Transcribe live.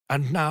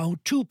And now,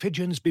 two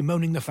pigeons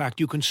bemoaning the fact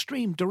you can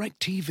stream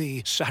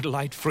DirecTV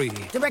satellite-free.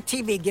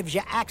 DirecTV gives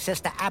you access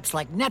to apps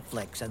like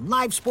Netflix and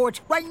live sports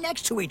right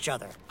next to each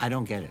other. I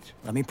don't get it.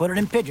 Let me put it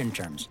in pigeon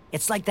terms.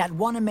 It's like that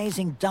one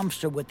amazing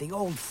dumpster with the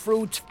old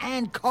fruits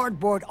and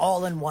cardboard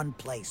all in one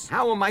place.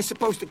 How am I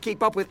supposed to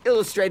keep up with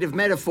illustrative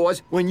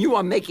metaphors when you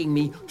are making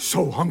me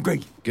so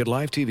hungry? Get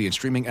live TV and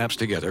streaming apps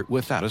together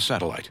without a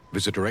satellite.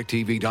 Visit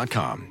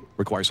DirecTV.com.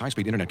 Requires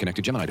high-speed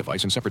internet-connected Gemini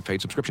device and separate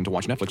paid subscription to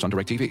watch Netflix on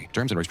DirecTV.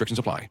 Terms and restrictions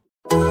apply.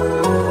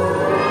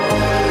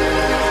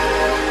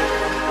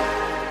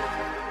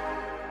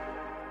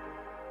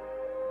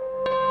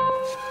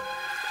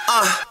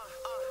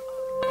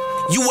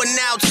 You are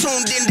now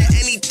tuned into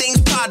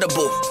Anything's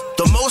Potable.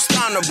 The most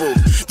honorable,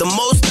 the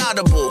most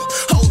audible.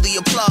 Hold the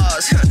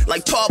applause.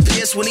 Like Paul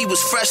Pierce when he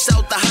was fresh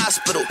out the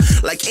hospital.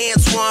 Like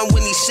Antoine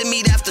when he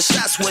shimmied after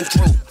shots went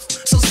through.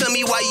 So tell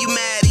me why you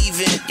mad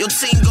even. Your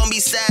team gon' be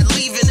sad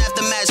leaving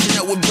after matching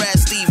up with Brad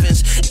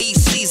Stevens. Each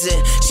season,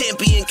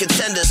 champion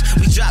contenders.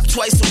 We drop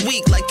twice a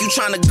week like you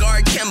tryna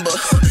guard Kemba.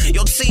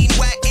 Your team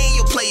whack and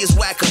your players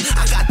whacker.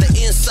 I got the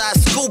inside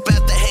scoop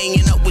after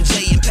hanging up with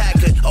Jay and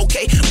Packard.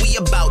 Okay, we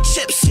about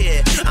chips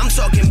here. I'm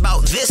talking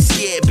about this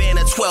year.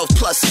 Banner 12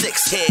 plus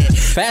 6 here.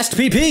 Fast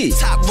PP.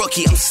 Top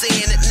rookie, I'm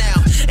saying it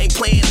now. Ain't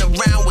playing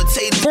around with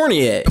Tatum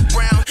Fournier.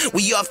 Brown.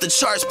 We off the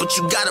charts, but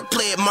you gotta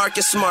play it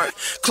Marcus Smart.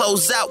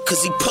 Close out,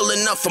 cause he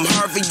pulling up from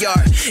Harvard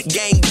Yard.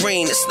 Gang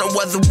green, it's no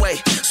other way.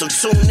 So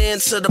tune in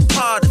to the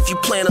pod if you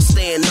plan on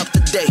staying up to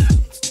date.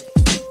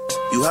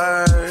 You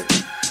heard?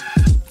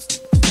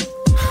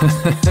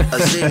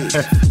 Aziz.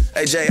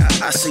 Hey Jay,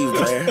 I see you,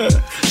 player.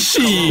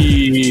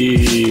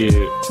 Shit.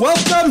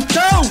 Welcome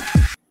to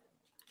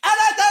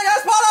Anything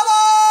is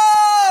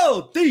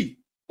Potable! The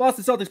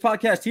Boston Celtics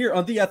podcast here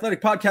on the Athletic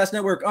Podcast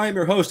Network. I am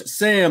your host,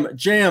 Sam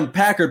Jam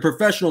Packard,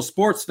 professional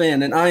sports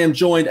fan, and I am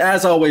joined,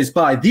 as always,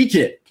 by the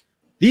kid,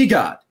 the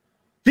god,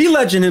 the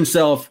legend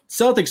himself,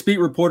 Celtics beat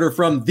reporter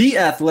from The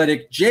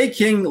Athletic, Jay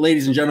King,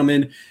 ladies and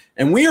gentlemen.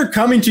 And we are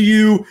coming to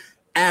you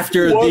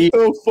after what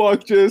the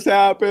fuck just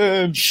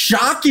happened?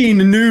 Shocking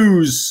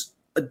news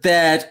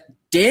that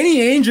Danny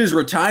Ainge is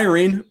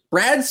retiring.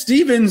 Brad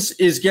Stevens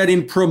is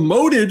getting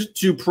promoted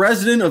to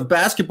president of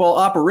basketball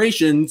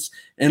operations.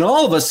 And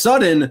all of a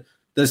sudden,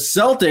 the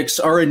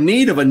Celtics are in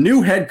need of a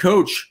new head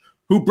coach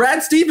who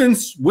Brad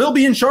Stevens will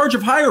be in charge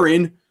of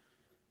hiring.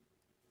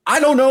 I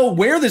don't know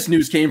where this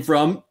news came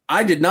from.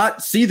 I did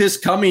not see this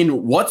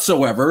coming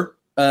whatsoever.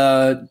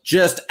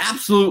 Just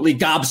absolutely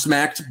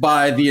gobsmacked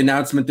by the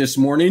announcement this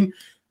morning.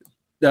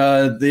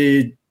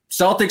 The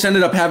Celtics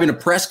ended up having a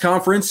press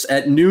conference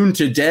at noon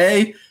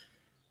today.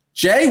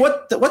 Jay,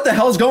 what the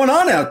hell is going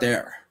on out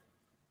there?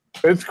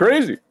 It's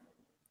crazy.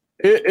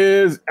 It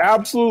is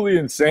absolutely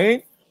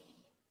insane.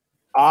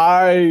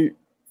 I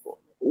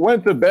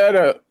went to bed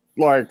at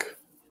like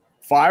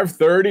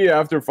 5:30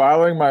 after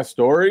filing my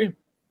story,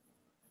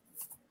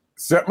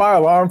 set my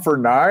alarm for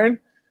 9,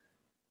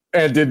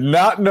 and did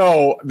not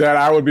know that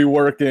I would be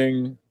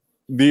working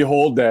the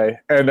whole day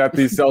and that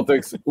the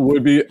Celtics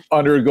would be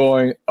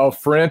undergoing a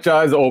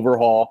franchise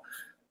overhaul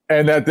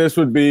and that this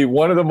would be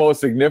one of the most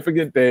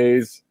significant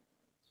days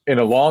in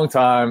a long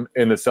time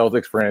in the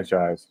Celtics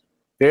franchise.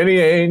 Danny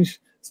Ainge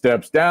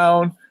steps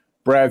down.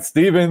 Brad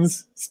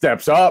Stevens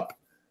steps up.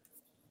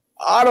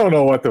 I don't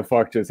know what the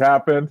fuck just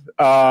happened.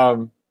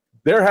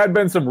 There had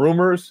been some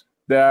rumors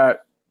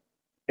that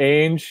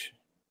Ainge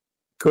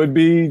could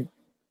be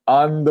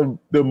on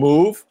the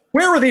move.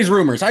 Where were these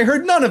rumors? I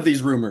heard none of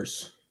these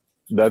rumors.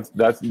 That's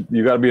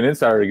you got to be an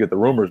insider to get the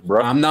rumors,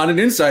 bro. I'm not an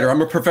insider.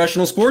 I'm a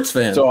professional sports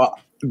fan.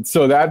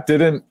 So that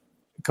didn't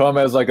come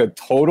as like a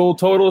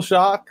total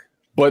shock.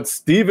 But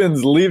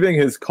Stevens leaving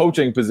his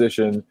coaching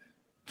position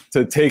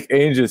to take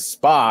Ainge's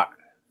spot.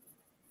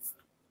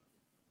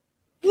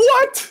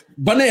 What?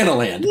 Banana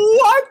land.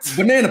 What?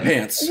 Banana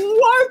pants.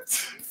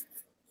 What?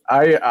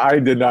 I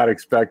did not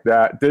expect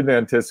that. Didn't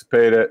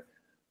anticipate it.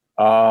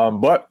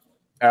 But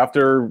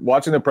after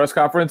watching the press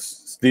conference,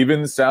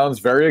 Stevens sounds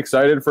very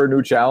excited for a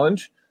new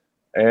challenge.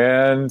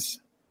 And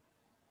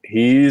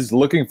he's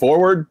looking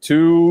forward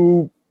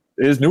to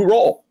his new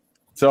role.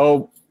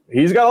 So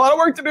he's got a lot of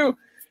work to do.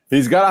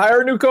 He's got to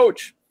hire a new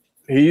coach.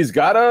 He's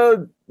got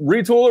to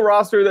retool a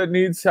roster that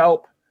needs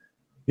help.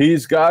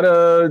 He's got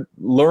to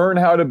learn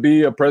how to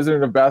be a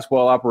president of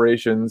basketball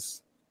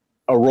operations,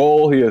 a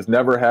role he has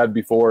never had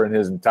before in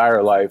his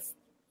entire life.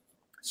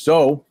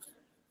 So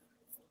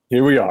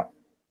here we are.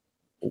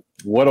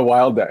 What a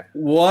wild day.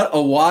 What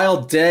a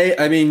wild day.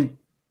 I mean,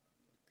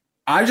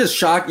 I'm just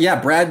shocked. Yeah,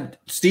 Brad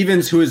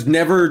Stevens, who has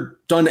never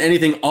done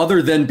anything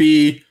other than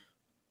be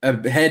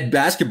a head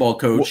basketball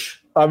coach.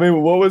 I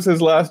mean, what was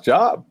his last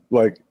job?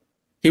 Like,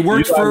 he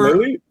worked for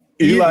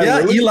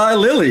Eli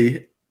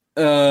Lilly.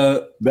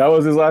 That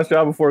was his last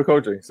job before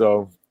coaching.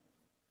 So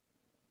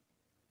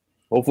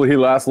hopefully he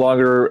lasts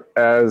longer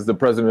as the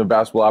president of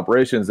basketball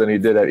operations than he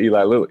did at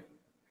Eli Lilly.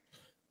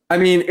 I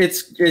mean,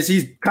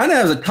 he kind of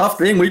has a tough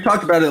thing. We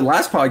talked about it in the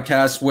last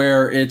podcast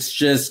where it's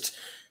going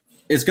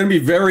to be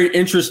very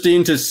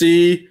interesting to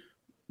see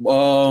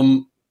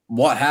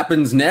what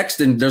happens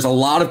next. And there's a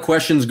lot of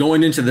questions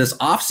going into this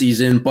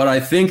offseason, but I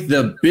think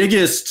the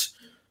biggest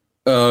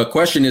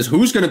question is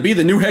who's going to be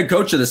the new head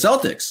coach of the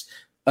Celtics.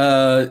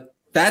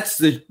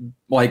 That's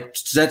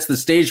sets the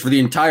stage for the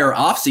entire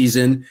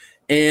offseason.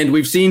 And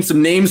we've seen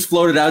some names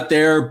floated out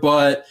there,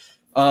 but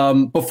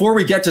before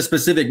we get to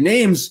specific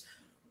names,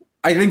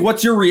 I think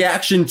what's your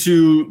reaction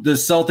to the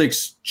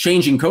Celtics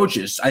changing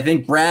coaches? I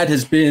think Brad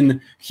has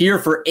been here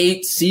for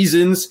 8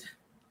 seasons.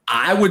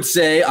 I would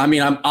say, I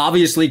mean, I'm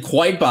obviously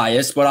quite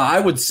biased, but I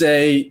would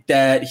say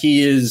that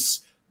he has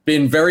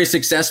been very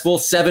successful.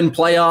 7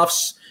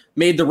 playoffs,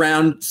 made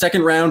the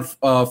second round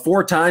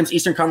 4 times,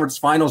 Eastern Conference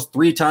Finals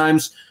 3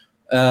 times.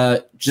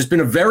 Just been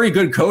a very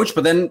good coach,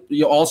 but then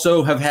you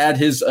also have had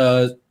his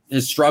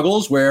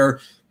struggles where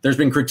there's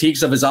been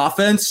critiques of his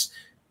offense.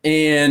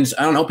 And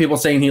I don't know, people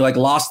saying he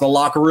lost the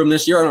locker room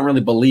this year. I don't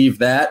really believe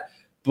that.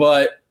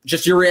 But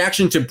just your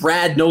reaction to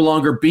Brad no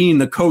longer being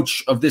the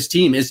coach of this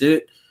team. Is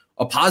it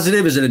a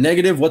positive? Is it a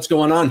negative? What's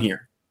going on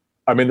here?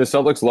 I mean, the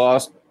Celtics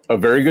lost a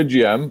very good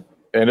GM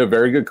and a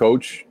very good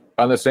coach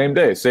on the same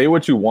day. Say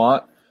what you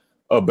want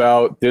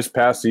about this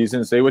past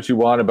season. Say what you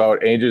want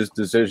about Ainge's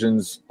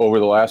decisions over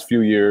the last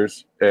few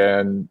years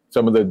and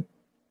some of the,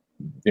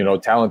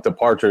 talent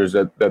departures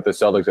that the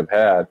Celtics have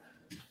had.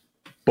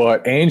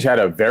 But Ainge had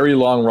a very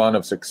long run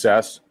of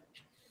success.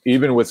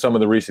 Even with some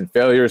of the recent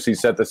failures, he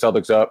set the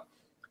Celtics up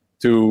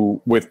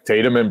with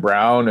Tatum and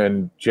Brown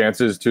and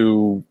chances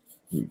to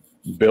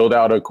build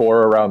out a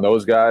core around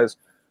those guys.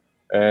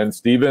 And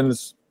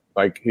Stevens,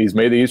 he's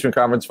made the Eastern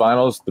Conference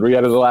Finals 3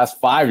 out of the last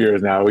 5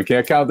 years now. We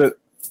can't count that.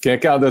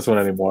 Can't count this one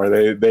anymore.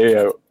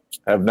 They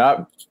have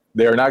not.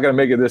 They are not going to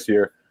make it this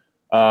year.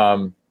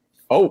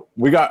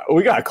 We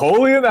got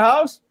Coley in the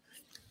house.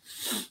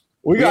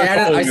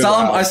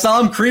 I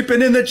saw him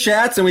creeping in the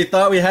chats, and we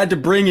thought we had to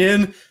bring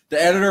in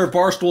the editor of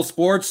Barstool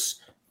Sports,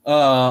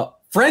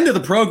 friend of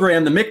the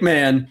program, the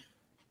McMahon,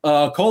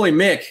 Coley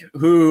Mick.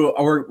 Who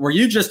were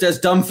you just as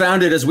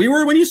dumbfounded as we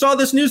were when you saw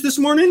this news this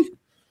morning?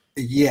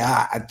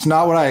 Yeah, it's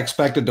not what I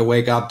expected to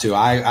wake up to.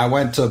 I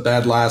went to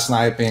bed last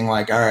night being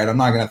like, all right, I'm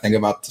not going to think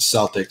about the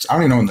Celtics. I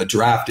don't even know when the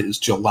draft is.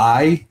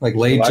 July,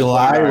 late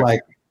July.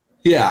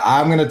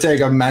 I'm going to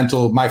take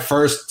my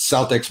first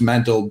Celtics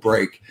mental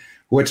break,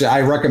 which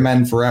I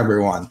recommend for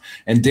everyone.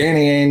 And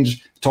Danny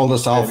Ainge told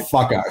us all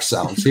fuck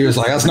ourselves. He was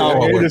like, that's not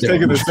what we're doing.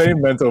 Taking the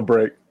same mental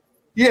break.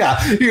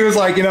 Yeah, he was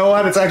like, you know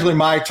what? It's actually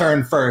my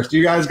turn first.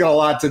 You guys got a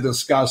lot to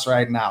discuss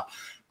right now.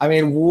 I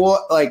mean,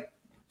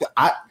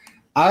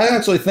 I'm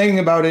actually thinking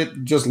about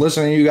it just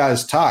listening to you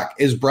guys talk.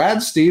 Is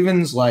Brad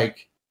Stevens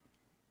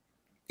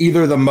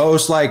either the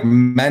most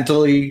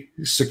mentally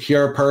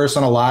secure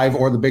person alive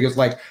or the biggest?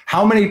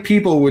 How many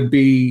people would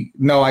be,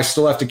 no, I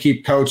still have to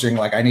keep coaching.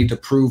 I need to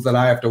prove that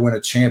I have to win a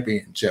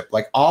championship.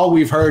 All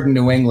we've heard in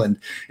New England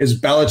is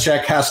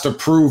Belichick has to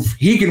prove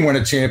he can win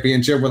a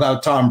championship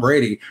without Tom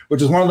Brady,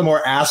 which is one of the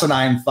more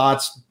asinine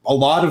thoughts a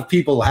lot of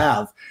people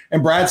have.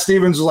 And Brad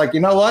Stevens was like,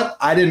 you know what?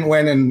 I didn't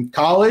win in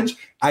college.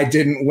 I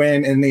didn't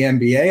win in the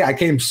NBA. I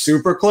came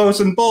super close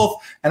in both,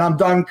 and I'm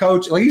done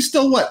coaching. He's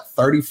still,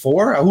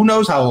 34? Who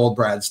knows how old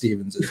Brad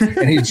Stevens is?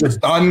 And he's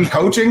just done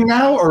coaching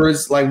now? Or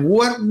is,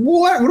 what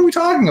are we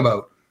talking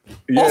about?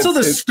 Yeah, also,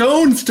 the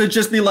stones to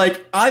just be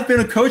I've been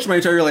a coach my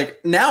entire life.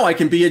 Now I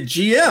can be a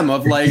GM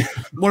of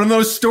one of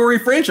those story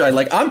franchise.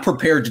 I'm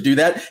prepared to do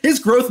that. His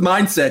growth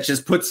mindset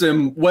just puts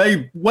him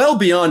well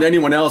beyond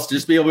anyone else to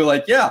just be able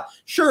to be yeah,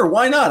 sure,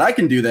 why not? I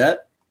can do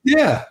that.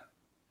 Yeah.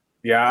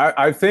 Yeah,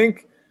 I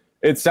think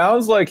it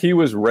sounds like he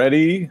was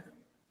ready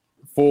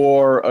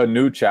for a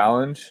new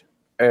challenge.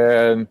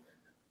 And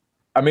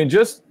I mean,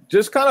 just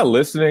kind of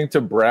listening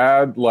to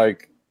Brad,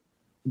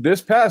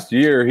 this past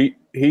year,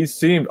 he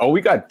seemed, we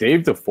got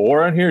Dave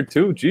DeFore on here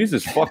too.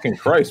 Jesus fucking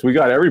Christ. We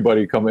got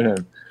everybody coming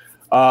in.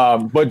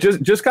 But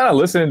just kind of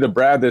listening to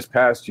Brad this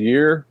past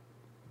year,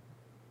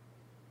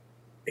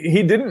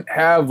 he didn't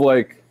have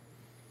I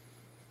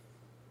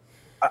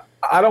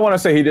don't want to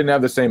say he didn't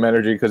have the same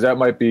energy because that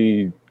might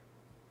be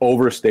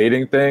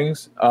overstating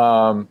things.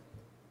 But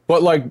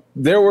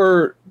there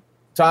were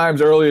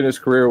times early in his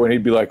career when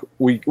he'd be like,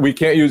 we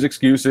can't use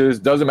excuses.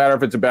 Doesn't matter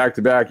if it's a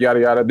back-to-back, yada,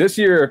 yada. This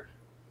year,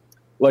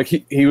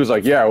 he was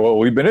like, yeah, well,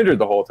 we've been injured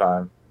the whole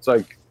time. It's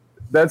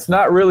that's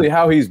not really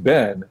how he's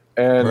been.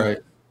 And right.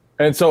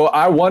 And so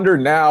I wonder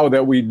now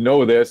that we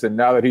know this and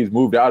now that he's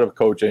moved out of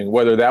coaching,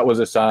 whether that was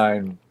a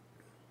sign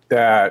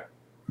that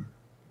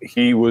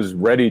he was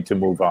ready to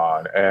move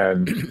on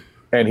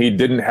and he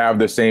didn't have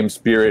the same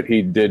spirit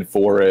he did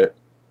for it,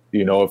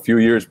 a few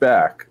years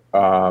back,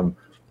 or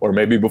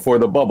maybe before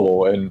the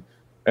bubble. And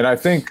I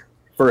think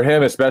for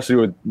him,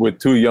 especially with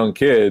 2 young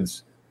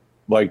kids,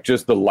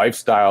 just the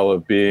lifestyle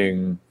of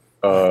being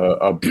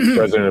a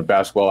president of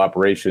basketball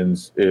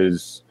operations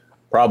is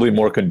probably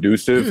more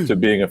conducive to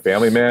being a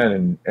family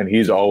man, and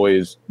he's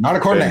always not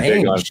according to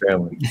Ainge. On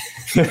family.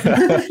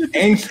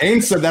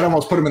 Ainge said that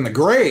almost put him in the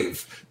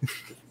grave.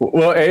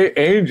 Well,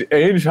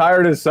 Ainge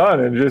hired his son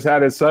and just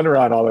had his son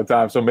around all the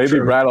time. So maybe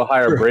Brad will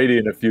hire Brady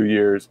in a few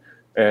years,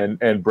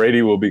 and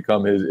Brady will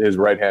become his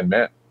right-hand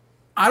man.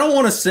 I don't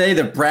want to say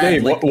that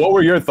Brad. Dave, what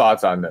were your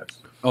thoughts on this?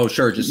 Oh,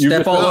 sure. Just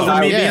step all over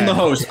me being the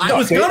host. I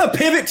was going to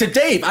pivot to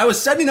Dave. I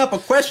was setting up a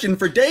question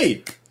for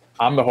Dave.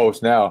 I'm the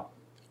host now.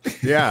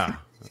 Yeah.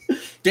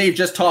 Dave,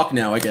 just talk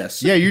now, I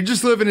guess. Yeah, you're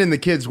just living in the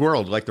kids'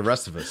 world like the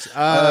rest of us.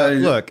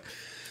 Look,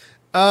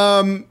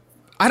 I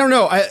don't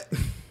know.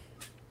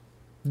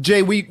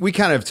 Jay, we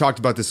kind of talked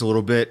about this a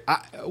little bit.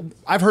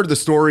 I've heard the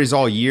stories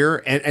all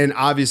year, and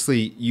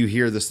obviously you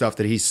hear the stuff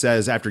that he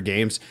says after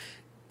games.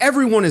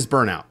 Everyone is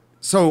burnout.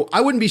 So I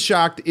wouldn't be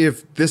shocked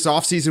if this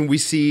offseason we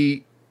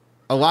see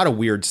a lot of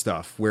weird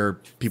stuff where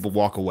people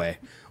walk away,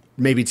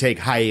 maybe take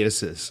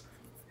hiatuses.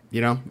 You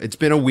know, it's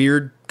been a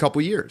weird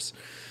couple years.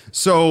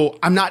 So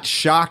I'm not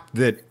shocked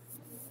that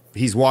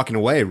he's walking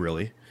away,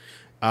 really.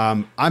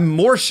 I'm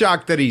more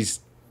shocked that he's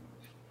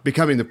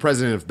becoming the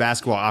president of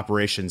basketball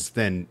operations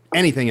than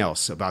anything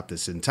else about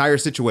this entire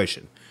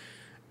situation.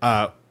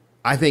 I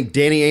think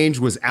Danny Ainge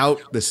was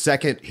out the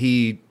second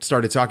he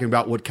started talking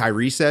about what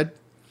Kyrie said.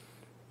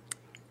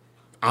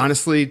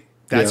 Honestly,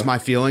 that's my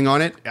feeling on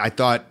it. I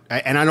thought,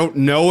 and I don't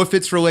know if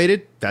it's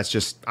related. That's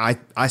just,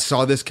 I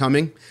saw this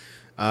coming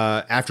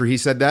after he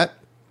said that.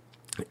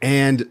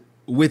 And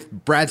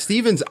with Brad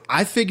Stevens,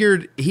 I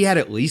figured he had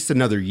at least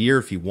another year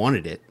if he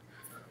wanted it.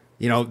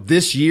 You know,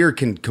 this year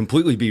can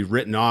completely be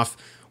written off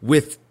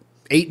with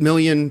 8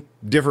 million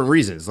different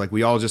reasons, like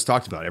we all just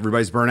talked about.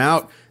 Everybody's burnt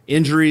out,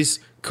 injuries,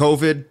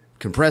 COVID,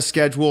 compressed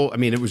schedule. I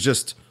mean, it was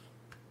just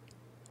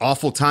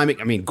awful timing.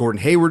 I mean,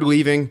 Gordon Hayward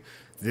leaving.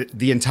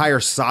 The entire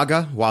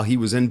saga while he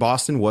was in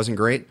Boston wasn't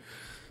great.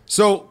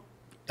 So,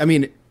 I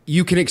mean,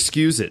 you can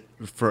excuse it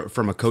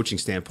from a coaching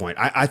standpoint.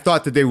 I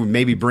thought that they would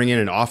maybe bring in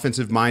an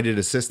offensive-minded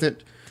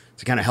assistant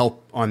to kind of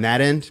help on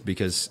that end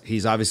because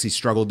he's obviously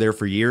struggled there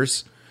for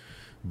years.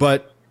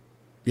 But,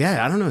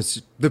 yeah, I don't know.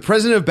 The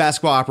president of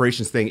basketball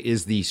operations thing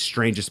is the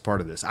strangest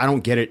part of this. I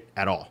don't get it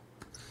at all.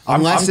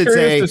 Unless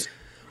it's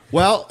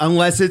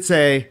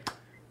a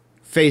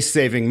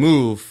face-saving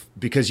move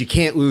because you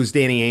can't lose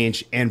Danny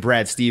Ainge and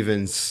Brad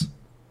Stevens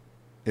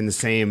in the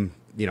same,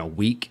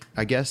 week,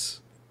 I guess.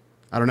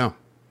 I don't know.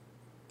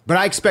 But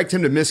I expect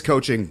him to miss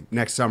coaching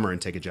next summer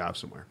and take a job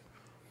somewhere.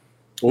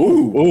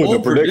 Ooh, the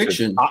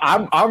prediction.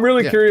 I'm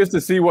really curious to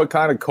see what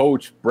kind of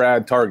coach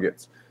Brad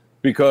targets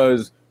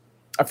because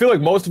I feel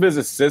like most of his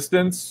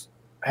assistants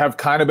have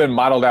kind of been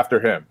modeled after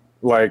him.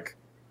 Like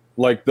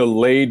the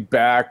laid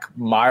back,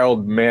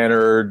 mild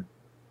mannered,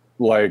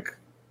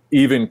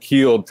 even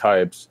keeled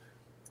types.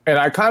 And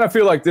I kind of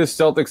feel like this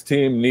Celtics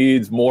team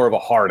needs more of a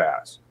hard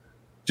ass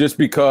just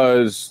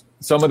because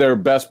some of their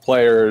best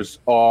players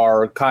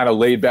are kind of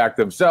laid back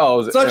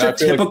themselves. Such a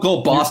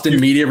typical Boston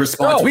media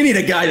response. No. We need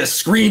a guy to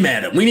scream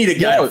at him. We need a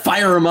guy to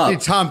fire him up.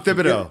 Tom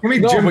Thibodeau. We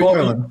need Jim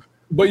Boylan.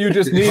 But you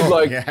just need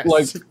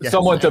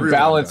someone to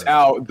balance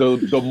out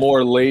the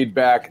more laid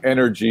back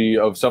energy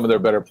of some of their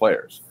better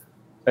players.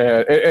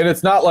 And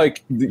it's not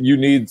like you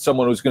need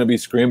someone who's going to be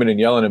screaming and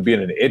yelling and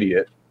being an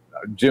idiot.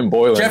 Jim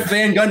Boylan. Jeff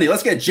Van Gundy.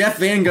 Let's get Jeff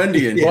Van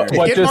Gundy in here.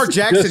 Get Mark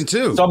Jackson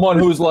too. Someone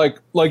who's like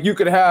you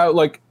could have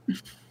like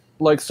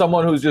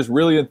someone who's just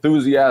really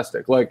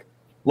enthusiastic. Like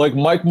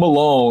Mike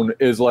Malone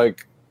is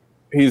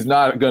he's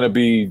not going to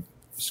be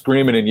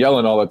screaming and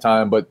yelling all the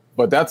time, but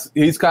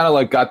he's kind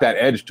of got that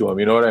edge to him.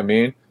 You know what I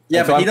mean?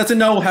 Yeah, but he doesn't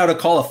know how to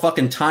call a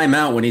fucking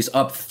timeout when he's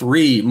up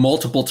 3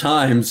 multiple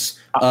times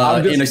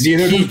in a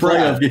key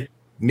play.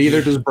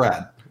 Neither does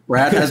Brad.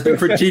 Brad has been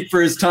critiqued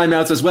for his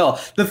timeouts as well.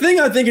 The thing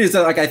I'm thinking is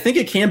that I think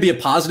it can be a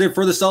positive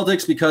for the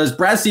Celtics because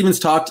Brad Stevens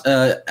talked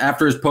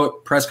after his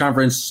press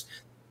conference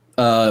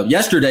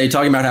yesterday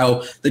talking about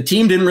how the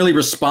team didn't really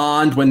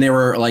respond when they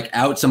were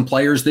out some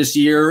players this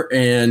year.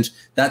 And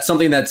that's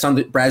something that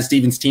some Brad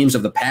Stevens teams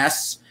of the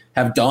past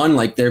have done.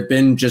 They've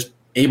been just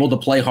able to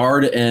play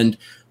hard. And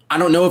I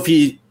don't know if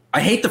I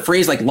hate the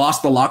phrase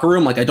lost the locker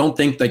room. I don't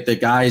think the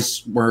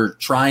guys were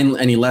trying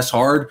any less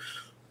hard.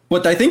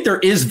 But I think there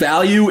is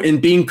value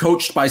in being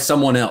coached by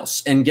someone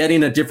else and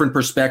getting a different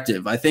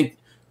perspective. I think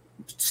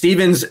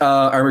Stevens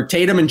or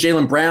Tatum and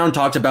Jaylen Brown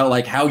talked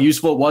about how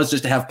useful it was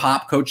just to have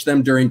Pop coach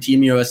them during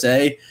Team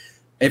USA.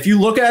 If you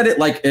look at it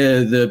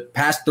the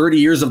past 30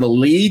 years of the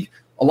league,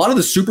 a lot of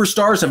the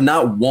superstars have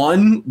not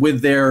won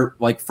with their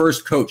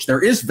first coach.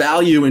 There is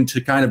value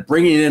into kind of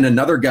bringing in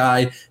another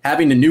guy,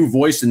 having a new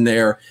voice in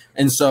there.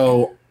 And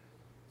so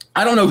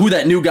I don't know who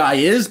that new guy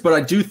is, but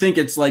I do think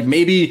it's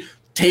maybe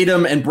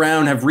Tatum and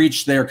Brown have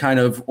reached their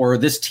or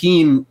this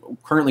team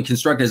currently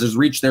constructed has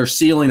reached their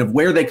ceiling of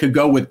where they could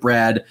go with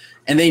Brad.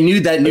 And they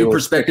need that new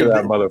perspective,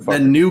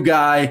 that new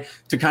guy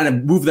to kind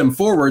of move them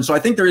forward. So I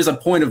think there is a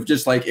point of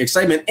just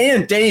excitement.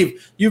 And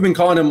Dave, you've been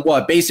calling him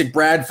basic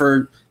Brad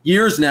for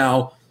years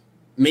now.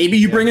 Maybe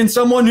you bring in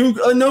someone who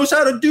knows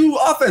how to do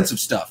offensive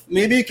stuff.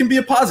 Maybe it can be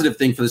a positive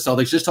thing for the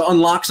Celtics just to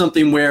unlock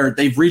something where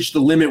they've reached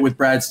the limit with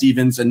Brad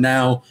Stevens. And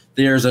now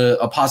there's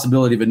a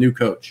possibility of a new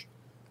coach.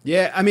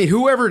 Yeah, I mean,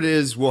 whoever it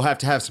is will have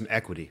to have some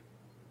equity.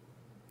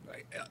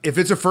 If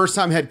it's a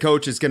first-time head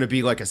coach, it's going to be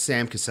a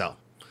Sam Cassell.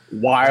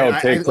 Wild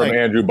take from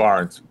Andrew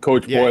Barnes.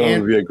 Coach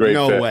Boylan would be a great fit.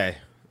 No way.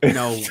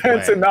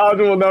 Sense and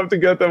knowledgeable enough to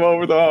get them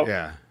over the hump.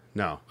 Yeah.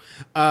 no.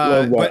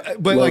 Love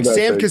that. But Love like that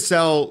Sam take.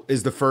 Cassell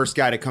is the first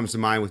guy that comes to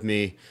mind with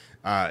me.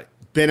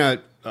 Been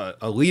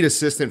a lead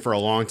assistant for a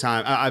long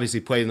time. Obviously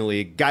played in the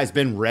league. Guy's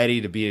been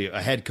ready to be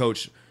a head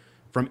coach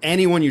from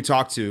anyone you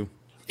talk to.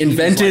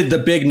 Invented the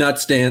big nut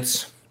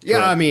stance.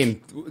 Yeah, I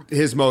mean,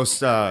 his most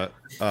He'd have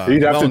to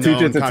teach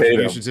well-known it to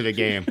contribution Tatum. to the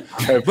game.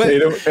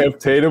 If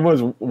Tatum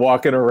was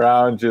walking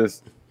around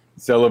just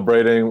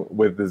celebrating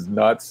with his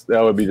nuts,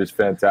 that would be just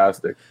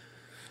fantastic.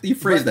 You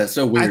phrased that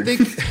so weird. I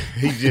think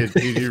he did.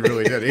 He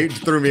really did. He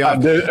threw me off.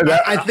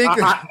 I think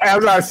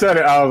As I said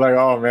it, I was like,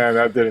 "Oh man,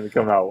 that didn't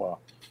come out well."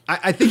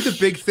 I think the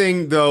big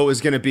thing though is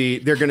going to be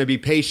they're going to be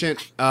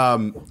patient.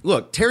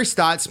 Look, Terry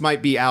Stotts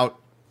might be out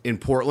in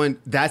Portland.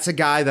 That's a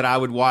guy that I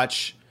would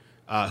watch,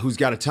 who's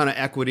got a ton of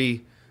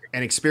equity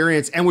and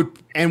experience, and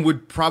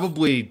would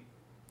probably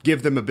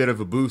give them a bit of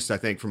a boost. I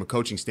think from a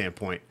coaching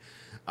standpoint.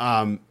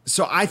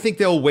 So I think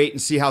they'll wait and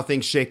see how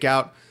things shake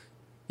out.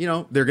 You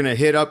know, they're going to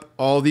hit up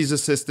all these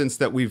assistants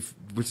that we've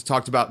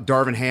talked about.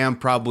 Darvin Ham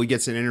probably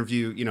gets an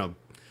interview. You know,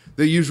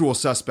 the usual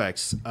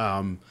suspects. Who's But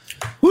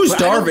I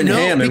don't Darvin know,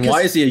 Ham and because-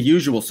 why is he a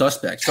usual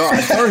suspect? Sorry.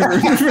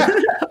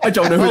 I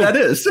don't know who that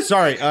is.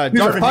 Sorry, He's a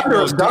Darvin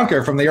thunderous Ham.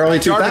 dunker from the early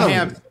 2000s. Darvin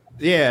Ham.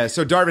 Yeah,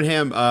 so Darvin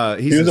Ham,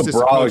 he's He an was a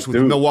assistant brolic coach with the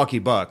dude. Milwaukee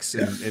Bucks,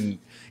 and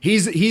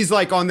he's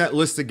like on that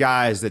list of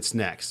guys that's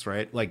next,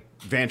 right? Like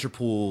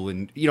Vanderpool,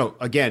 and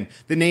again,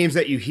 the names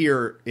that you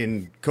hear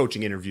in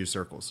coaching interview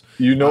circles.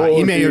 You know,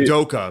 Ime he-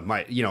 Udoka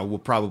will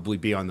probably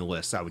be on the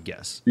list, I would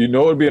guess. You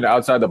know, it would be an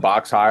outside the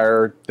box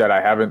hire that I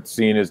haven't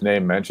seen his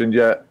name mentioned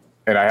yet,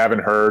 and I haven't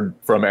heard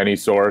from any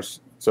source.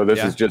 So this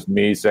Yeah. is just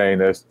me saying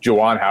this.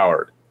 Juwan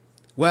Howard.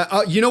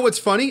 Well, you know what's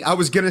funny? I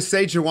was going to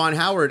say Juwan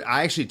Howard.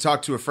 I actually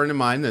talked to a friend of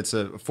mine that's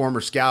a former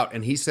scout,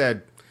 and he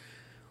said,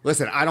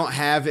 listen, I don't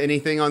have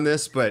anything on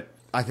this, but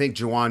I think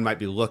Juwan might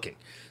be looking.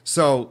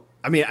 So,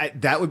 I mean,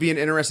 that would be an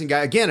interesting guy.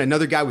 Again,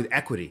 another guy with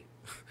equity.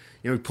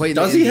 He played.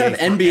 Does he have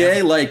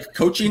NBA like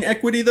coaching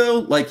equity though?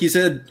 Like he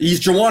said, he's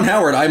Juwan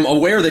Howard. I'm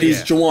aware that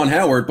he's Juwan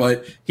Howard,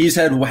 but he's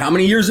had how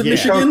many years at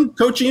Michigan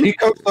coaching? He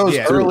coached those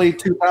Yeah. early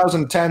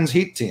 2010s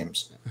Heat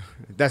teams.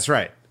 That's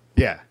right.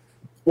 Yeah.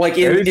 Like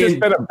And he's just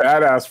been a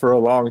badass for a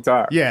long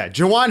time. Yeah.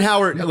 Juwan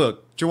Howard.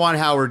 Look, Juwan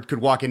Howard could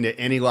walk into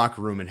any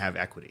locker room and have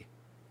equity.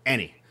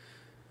 Any.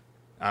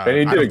 And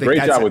he I did don't a think great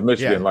that's job a- with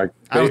Michigan. yeah. Like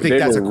I don't think they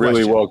that's a were really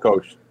question. well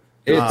coached.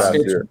 this past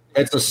year.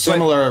 It's a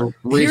similar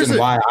reason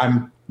why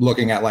I'm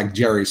looking at like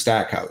Jerry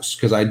Stackhouse,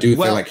 because I do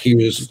feel like he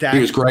was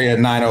great at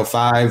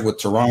 905 with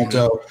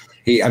Toronto.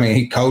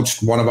 He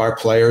coached one of our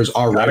players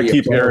already. Got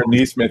to keep Aaron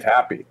Neesmith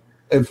happy.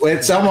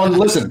 If someone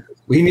listen,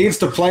 he needs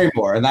to play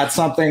more, and that's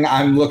something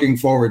I'm looking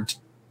forward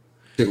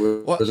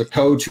to as a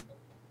coach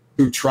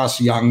who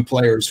trusts young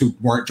players who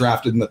weren't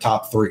drafted in the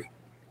top 3.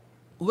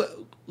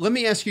 Let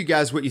me ask you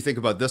guys what you think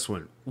about this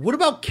one. What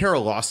about Kara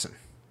Lawson?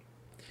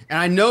 And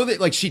I know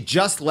that she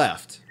just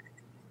left,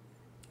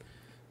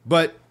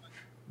 but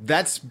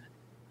that's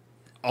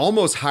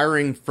almost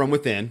hiring from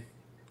within.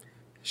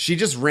 She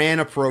just ran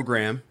a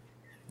program,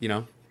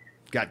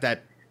 got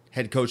that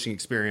head coaching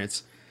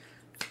experience.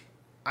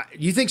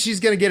 You think she's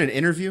going to get an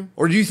interview,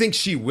 or do you think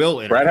she will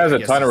interview? Brad has I a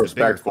guess ton of is the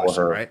bigger respect for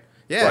question, her. right?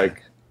 Yeah.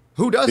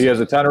 Who doesn't? He has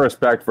a ton of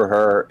respect for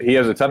her. He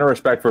has a ton of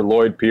respect for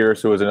Lloyd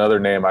Pierce, who is another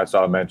name I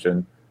saw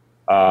mentioned.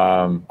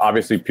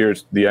 Obviously,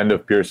 Pierce, the end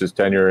of Pierce's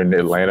tenure in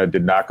Atlanta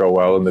did not go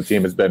well, and the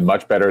team has been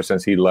much better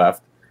since he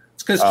left.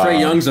 It's because Trae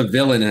Young's a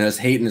villain and has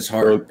hate in his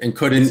heart and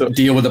couldn't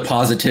deal with the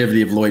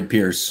positivity of Lloyd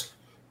Pierce.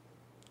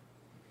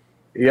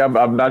 Yeah,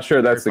 I'm not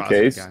sure that's the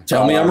case.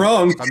 Tell me I'm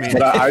wrong. I mean,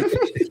 But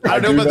I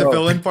don't know do about the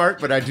villain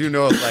part, but I do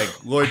know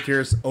Lloyd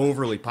Pierce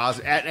overly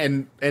positive,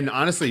 and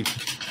honestly,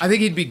 I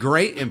think he'd be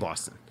great in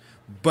Boston.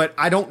 But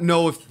I don't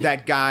know if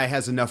that guy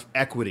has enough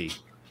equity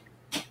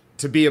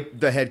to be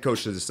the head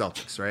coach of the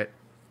Celtics, right?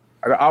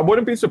 I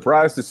wouldn't be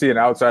surprised to see an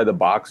outside the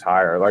box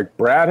hire. Like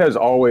Brad has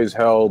always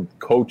held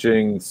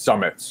coaching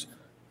summits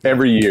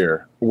every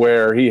year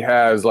where he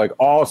has like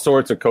all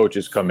sorts of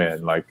coaches come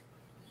in, like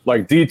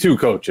D2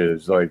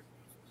 coaches, like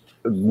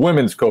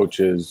women's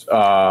coaches,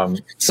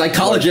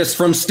 psychologists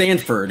from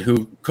Stanford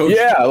who coach.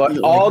 Yeah, like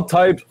all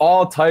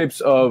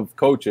types of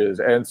coaches.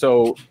 And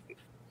so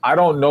I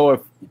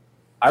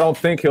don't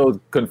think he'll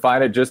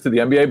confine it just to the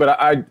NBA, but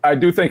I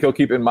do think he'll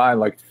keep in mind,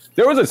 like,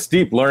 there was a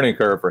steep learning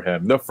curve for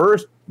him. The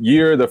first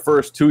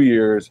 2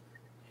 years,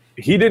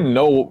 he didn't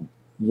know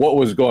what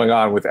was going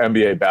on with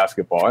NBA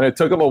basketball. And it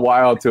took him a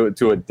while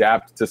to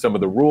adapt to some of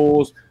the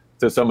rules,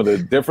 to some of the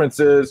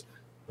differences.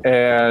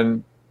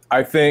 And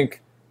I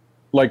think,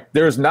 like,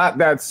 there's not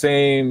that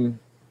same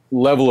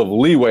level of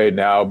leeway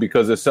now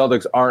because the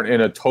Celtics aren't in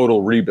a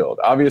total rebuild.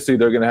 Obviously,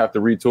 they're going to have to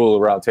retool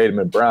around Tatum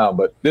and Brown,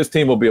 but this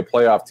team will be a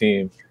playoff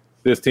team.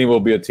 This team will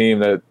be a team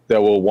that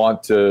will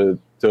want to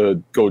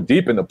go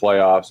deep in the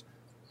playoffs.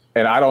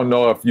 And I don't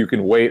know if you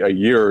can wait a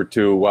year or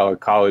two while a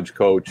college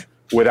coach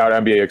without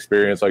NBA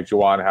experience like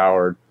Juwan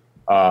Howard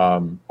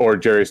or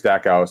Jerry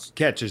Stackhouse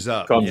catches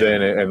up, comes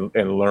in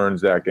and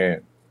learns that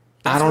game.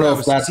 I don't know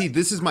if that's... See,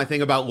 this is my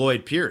thing about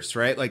Lloyd Pierce,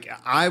 right? Like,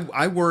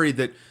 I worry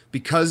that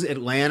because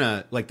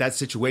Atlanta, like, that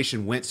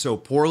situation went so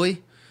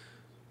poorly,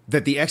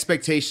 that the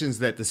expectations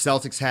that the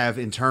Celtics have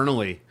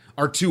internally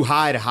are too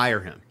high to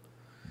hire him.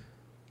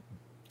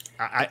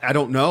 I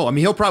don't know. I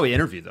mean, he'll probably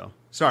interview though.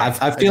 Sorry,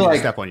 I feel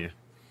like step on you.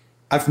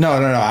 No.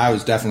 I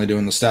was definitely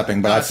doing the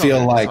stepping, but No, I it's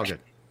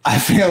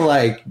feel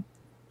like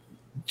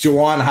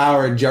Juwan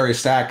Howard, Jerry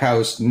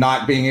Stackhouse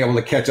not being able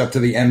to catch up to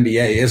the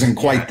NBA isn't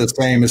quite the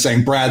same as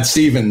saying Brad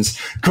Stevens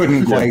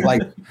couldn't quite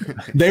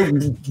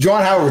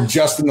Juwan Howard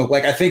just in the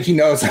I think he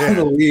knows how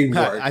the league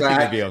works. I think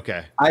it'd be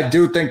okay. I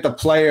do think the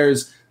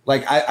players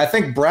I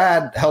think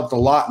Brad helped a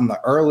lot in the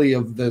early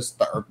of this,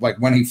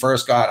 when he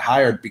first got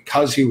hired,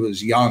 because he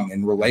was young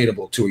and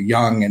relatable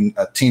to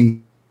a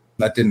team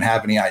that didn't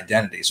have any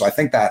identity. So I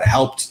think that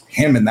helped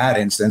him in that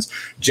instance.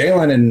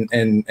 Jalen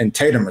and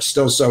Tatum are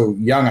still so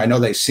young. I know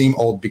they seem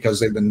old because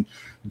they've been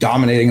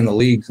dominating in the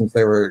league since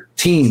they were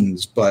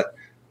teens, but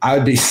I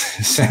would be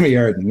Semi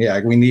Erden. Yeah,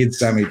 we need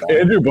Semi.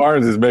 Andrew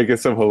Barnes is making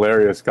some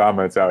hilarious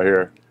comments out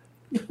here.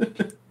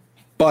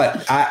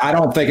 But I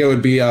don't think it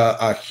would be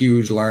a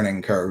huge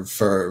learning curve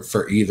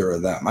for either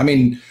of them. I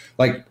mean,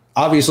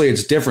 obviously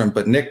it's different,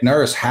 but Nick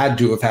Nurse had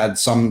to have had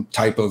some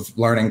type of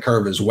learning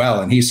curve as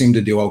well, and he seemed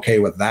to do okay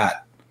with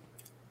that.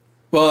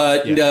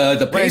 But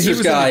the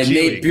Pacers guy,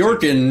 Nate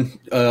Bjorken,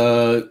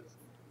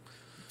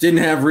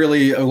 didn't have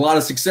really a lot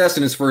of success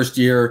in his first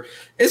year.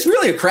 It's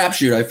really a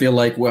crapshoot, I feel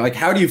like.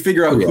 How do you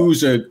figure out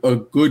who's a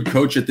good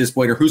coach at this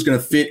point or who's going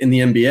to fit in the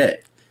NBA?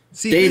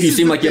 See, Dave, you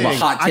seem like you have a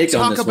hot take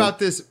on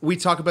this. We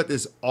talk about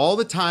this all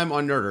the time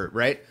on Nerd Alert,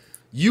 right?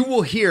 You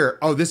will hear,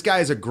 oh, this guy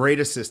is a great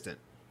assistant.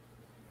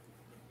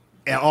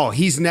 And, oh,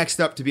 he's next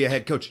up to be a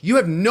head coach. You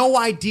have no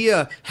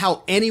idea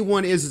how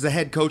anyone is as a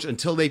head coach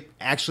until they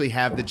actually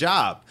have the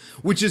job,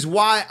 which is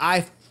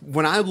why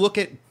when I look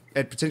at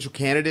potential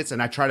candidates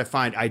and I try to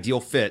find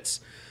ideal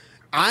fits,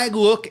 I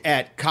look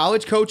at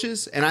college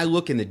coaches and I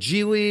look in the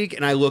G League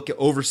and I look at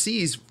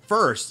overseas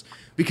first,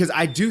 because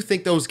I do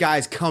think those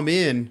guys come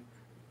in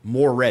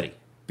more ready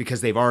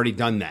because they've already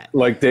done that.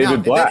 Like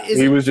David Blatt,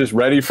 he was just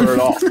ready for it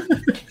all.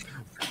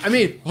 I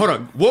mean, hold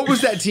on. What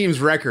was that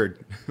team's record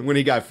when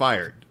he got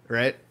fired,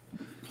 right?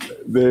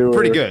 They were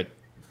pretty good.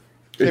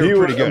 They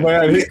were pretty good.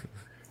 Man,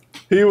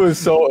 he was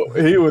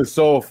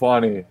so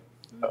funny.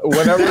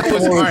 Whenever that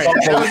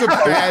was a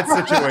bad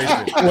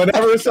situation.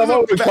 Whenever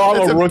someone would call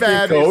him a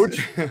rookie coach,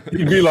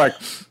 he'd be like,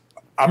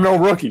 I'm no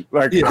rookie.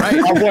 I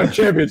won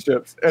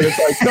championships. And it's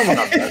like, come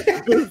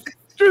on, man.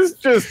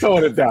 Just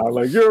tone it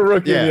down. You're a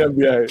rookie in the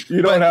NBA.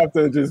 You don't have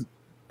to just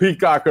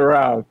peacock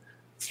around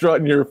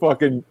strutting your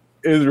fucking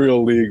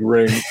Israel League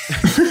ring.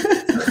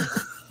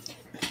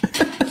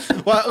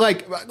 Well,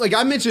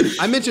 I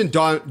mentioned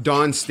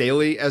Don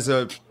Staley as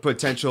a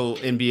potential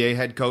NBA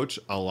head coach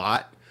a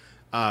lot,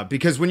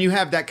 because when you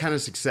have that kind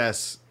of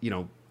success,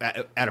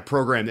 at a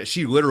program that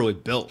she literally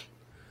built,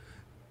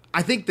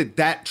 I think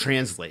that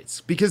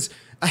translates, because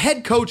a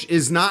head coach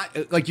is not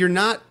you're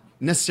not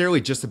necessarily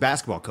just a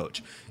basketball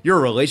coach. You're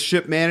a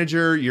relationship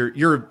manager.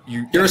 You're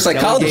a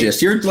psychologist.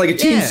 Delegate. You're like a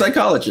team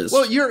psychologist.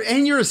 Well, you're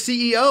a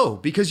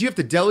CEO, because you have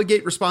to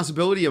delegate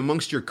responsibility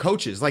amongst your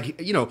coaches.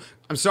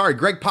 I'm sorry,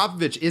 Greg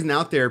Popovich isn't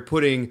out there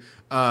putting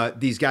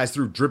these guys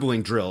through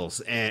dribbling drills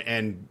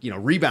and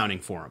rebounding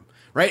for them,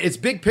 right? It's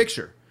big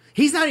picture.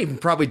 He's not even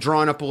probably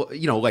drawing up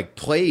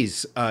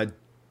plays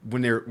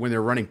when they're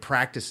running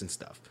practice and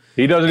stuff.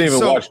 He doesn't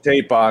even watch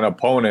tape on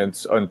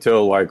opponents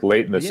until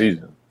late in the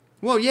season.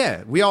 Well,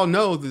 yeah, we all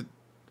know that.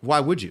 Why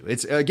would you?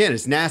 It's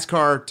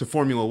NASCAR to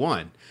Formula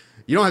One.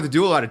 You don't have to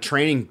do a lot of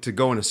training to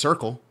go in a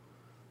circle.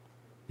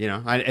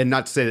 And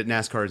not to say that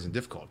NASCAR isn't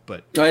difficult,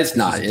 but no, it's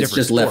not. It's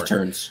just sport. Left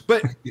turns.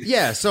 But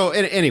yeah, so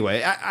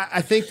anyway,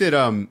 I think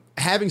that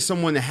having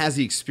someone that has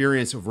the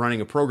experience of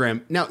running a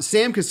program. Now,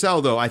 Sam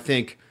Cassell, though, I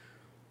think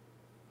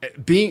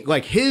being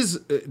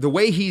the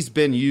way he's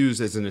been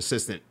used as an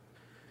assistant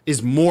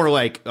is more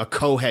like a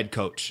co-head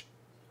coach.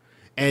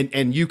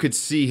 And you could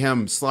see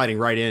him sliding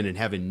right in and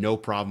having no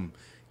problem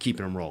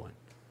keeping him rolling.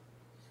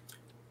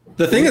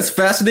 The thing that's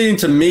fascinating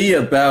to me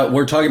about,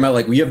 we're talking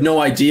about we have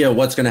no idea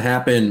what's going to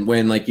happen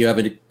when you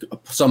have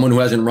someone who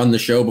hasn't run the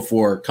show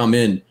before come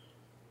in.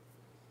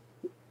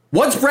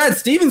 What's Brad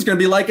Stevens going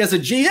to be like as a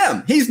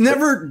GM? He's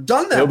never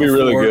done that. He'll be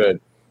really good.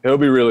 He'll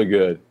be really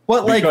good.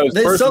 But because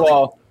first of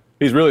all,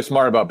 he's really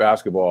smart about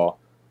basketball,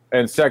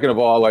 and second of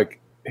all,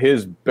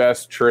 his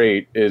best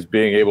trait is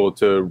being able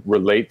to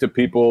relate to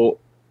people.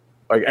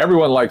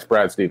 Everyone likes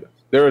Brad Stevens.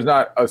 There is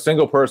not a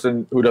single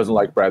person who doesn't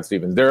like Brad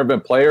Stevens. There have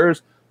been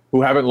players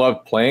who haven't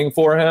loved playing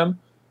for him.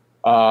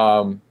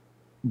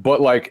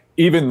 But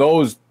even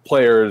those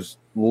players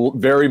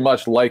very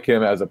much like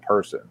him as a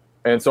person.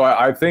 And so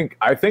I think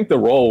the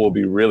role will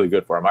be really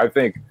good for him. I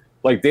think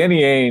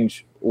Danny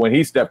Ainge, when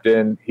he stepped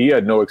in, he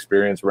had no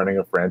experience running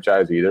a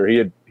franchise either.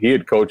 He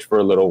had coached for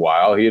a little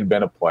while. He had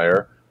been a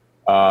player.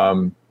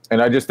 And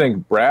I just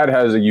think Brad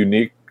has a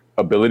unique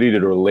ability to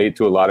relate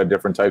to a lot of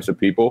different types of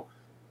people.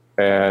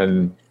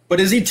 But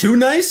is he too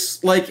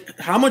nice?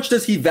 How much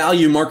does he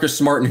value Marcus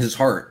Smart in his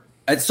heart?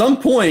 At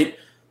some point,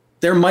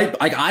 there might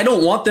I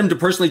don't want them to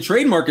personally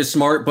trade Marcus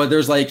Smart, but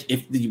there's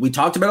if we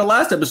talked about it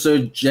last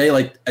episode, Jay,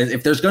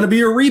 if there's going to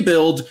be a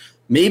rebuild,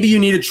 maybe you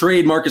need to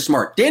trade Marcus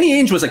Smart. Danny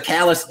Ainge was a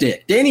callous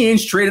dick. Danny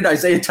Ainge traded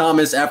Isaiah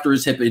Thomas after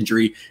his hip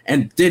injury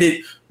and did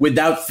it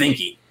without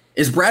thinking.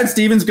 Is Brad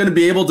Stevens going to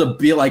be able to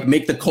be like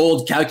make the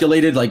cold,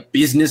 calculated like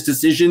business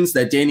decisions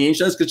that Danny Ainge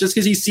does?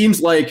 Because he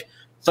seems like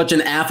such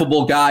an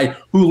affable guy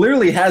who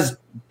literally has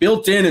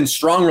built-in and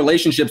strong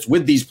relationships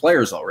with these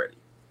players already.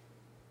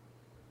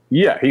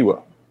 Yeah, he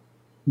will.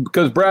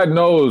 Because Brad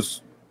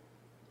knows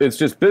it's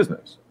just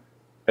business.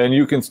 And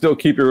you can still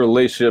keep your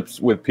relationships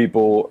with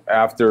people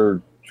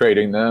after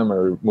trading them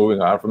or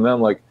moving on from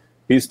them. Like,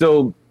 he's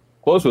still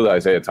close with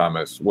Isaiah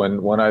Thomas.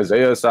 When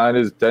Isaiah signed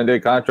his 10-day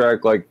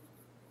contract, like,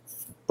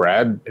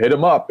 Brad hit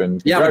him up.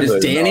 And yeah, but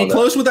is Danny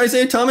close with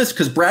Isaiah Thomas?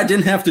 Because Brad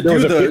didn't have to do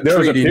the trading. There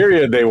was a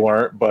period they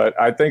weren't, but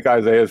I think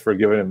Isaiah's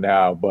forgiven him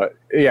now. But,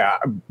 yeah,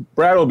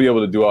 Brad will be able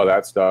to do all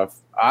that stuff.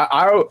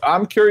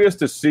 I'm curious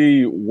to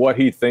see what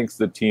he thinks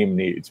the team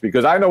needs,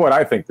 because I know what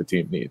I think the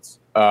team needs.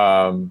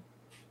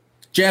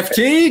 Jeff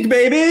Teague,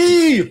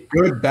 baby.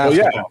 Good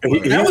basketball. Well,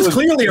 yeah, that was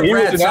clearly a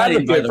Brad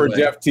signing, by the for way.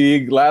 Jeff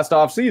Teague last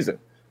offseason.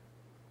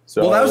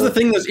 So, well, that was the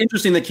thing that was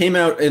interesting that came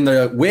out in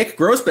the Wick.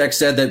 Grossbeck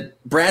said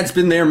that Brad's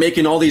been there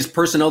making all these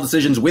personnel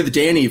decisions with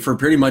Danny for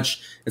pretty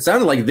much, it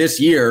sounded like this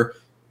year.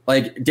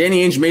 Like,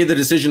 Danny Ainge made the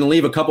decision to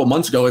leave a couple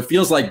months ago. It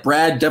feels like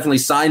Brad definitely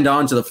signed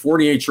on to the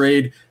Fournier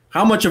trade.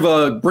 How much of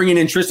a bringing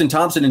in Tristan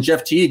Thompson and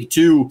Jeff Teague,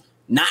 two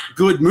not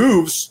good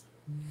moves,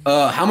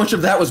 how much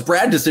of that was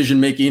Brad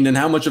decision-making and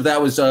how much of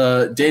that was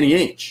Danny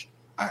Ainge?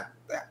 I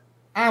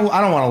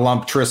don't want to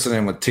lump Tristan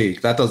in with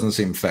Teague. That doesn't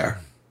seem fair.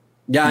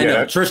 Yeah, I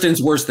know.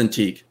 Tristan's worse than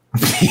Teague.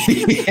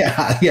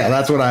 yeah,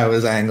 that's what I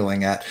was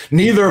angling at.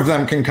 Neither of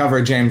them can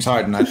cover James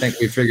Harden. I think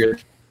we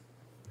figured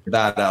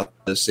that out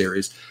this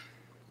series.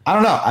 I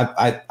don't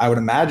know. I would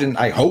imagine,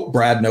 I hope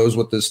Brad knows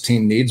what this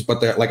team needs,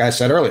 but like I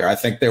said earlier, I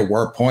think there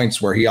were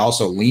points where he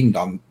also leaned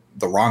on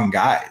the wrong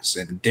guys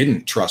and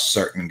didn't trust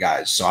certain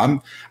guys. So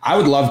I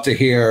would love to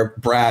hear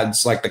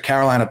Brad's, like the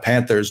Carolina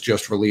Panthers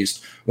just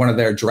released one of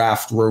their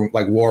draft room,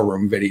 like war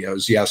room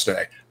videos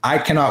yesterday. I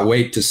cannot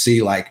wait to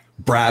see like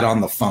Brad on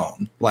the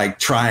phone, like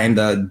trying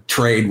to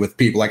trade with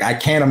people. Like, I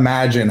can't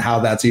imagine how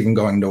that's even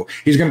going to,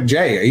 he's going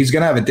to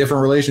have a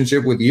different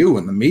relationship with you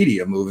and the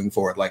media moving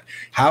forward. Like,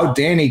 how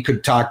Danny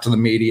could talk to the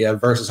media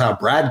versus how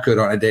Brad could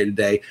on a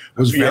day-to-day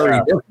was very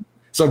different.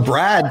 So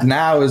Brad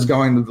now is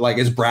going to, like,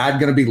 is Brad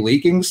going to be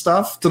leaking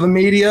stuff to the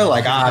media?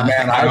 Like,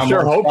 man, I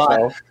sure hope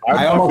so.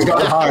 I almost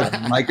got hard.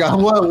 Like,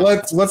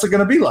 what's it going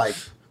to be like?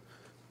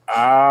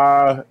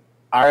 I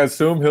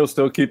assume he'll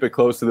still keep it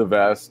close to the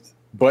vest.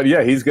 But,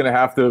 yeah, he's going to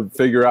have to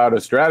figure out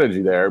a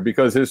strategy there,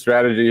 because his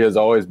strategy has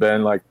always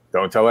been, like,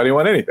 don't tell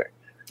anyone anything.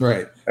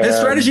 Right. His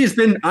strategy has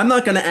been, I'm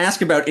not going to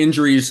ask about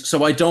injuries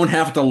so I don't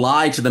have to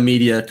lie to the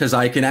media because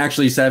I can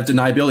actually have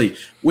deniability.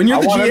 When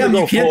you're the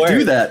GM, you can't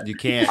do that. You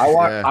can't.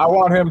 I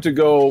want him to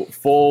go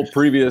full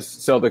previous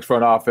Celtics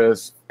front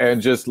office and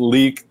just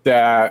leak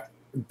that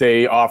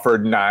they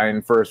offered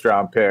 9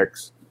 first-round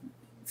picks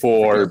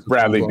for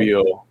Bradley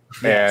Beal,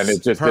 and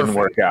it just didn't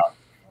work out.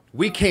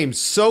 We came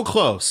so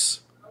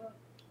close.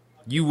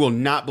 You will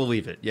not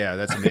believe it. Yeah,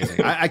 that's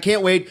amazing. I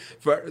can't wait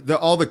for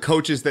all the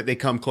coaches that they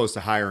come close to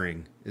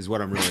hiring is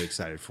what I'm really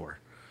excited for.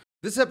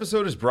 This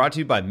episode is brought to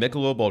you by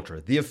Michelob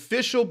Ultra, the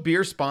official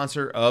beer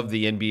sponsor of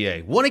the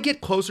NBA. Want to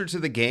get closer to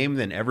the game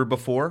than ever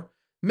before?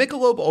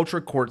 Michelob Ultra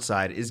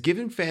Courtside is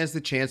giving fans the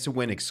chance to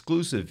win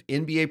exclusive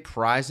NBA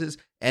prizes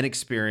and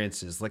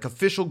experiences like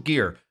official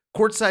gear,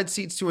 courtside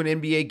seats to an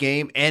NBA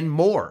game, and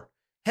more.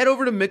 Head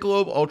over to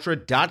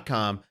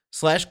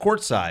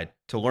MichelobUltra.com/courtside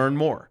to learn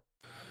more.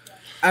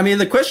 I mean,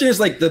 the question is,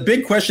 like, the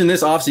big question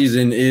this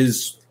offseason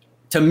is,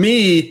 to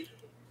me,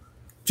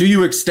 do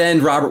you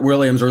extend Robert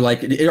Williams, or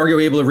like, are you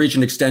able to reach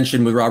an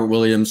extension with Robert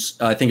Williams?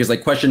 I think is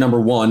like question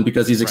number one,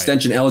 because he's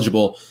extension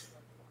eligible.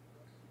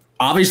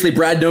 Obviously,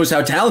 Brad knows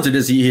how talented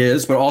as he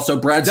is, but also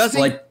Brad's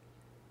like,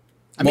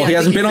 he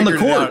hasn't been on the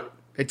court.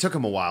 It took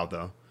him a while,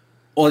 though.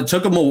 Well, it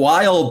took him a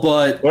while,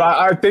 but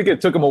I think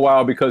it took him a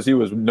while because he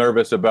was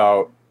nervous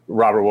about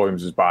Robert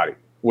Williams' body,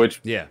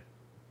 which and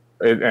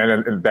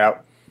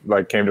that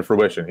like came to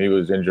fruition. He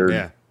was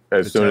injured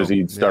as soon as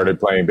he started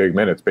playing big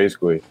minutes,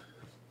 basically.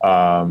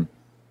 So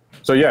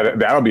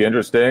that'll be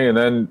interesting. And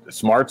then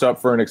Smart's up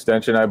for an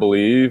extension, I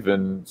believe,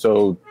 and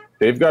so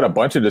they've got a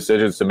bunch of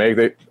decisions to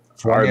make.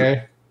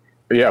 Fournier.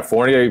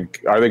 Fournier.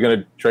 Are they going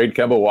to trade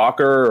Kemba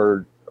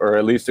Walker or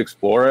at least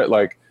explore it?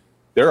 Like,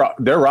 their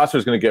roster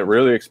is going to get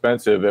really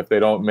expensive if they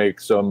don't make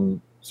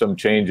some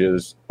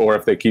changes, or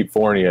if they keep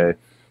Fournier.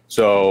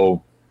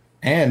 So,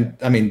 and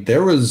I mean,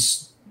 there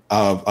was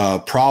a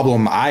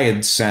problem I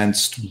had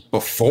sensed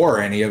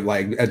before any of,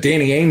 like, a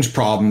Danny Ainge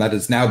problem that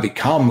has now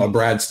become a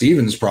Brad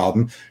Stevens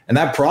problem. And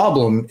that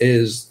problem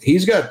is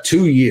he's got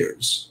 2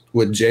 years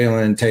with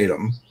Jalen and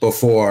Tatum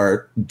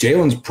before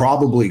Jalen's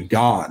probably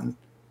gone,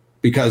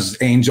 because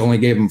Ainge only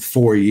gave him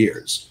 4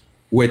 years,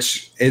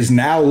 which is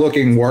now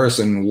looking worse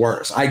and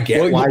worse. I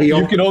get why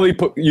you can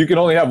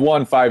only have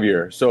one 5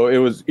 year. So it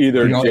was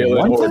either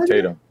Jalen or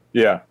Tatum.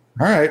 Yeah.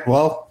 All right.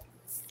 Well,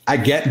 I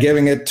get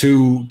giving it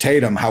to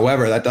Tatum.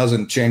 However, that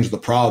doesn't change the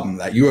problem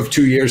that you have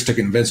 2 years to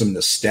convince him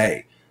to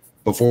stay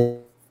before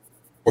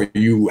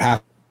you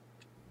have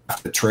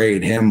to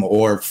trade him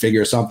or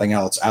figure something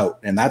else out.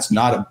 And that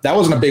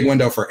wasn't a big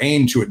window for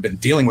Ainge, who had been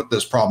dealing with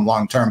this problem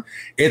long term.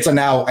 It's a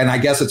now, and I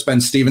guess it's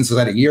been Stevens has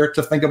had a year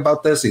to think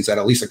about this. He's had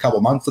at least a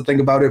couple months to think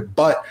about it,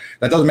 but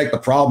that doesn't make the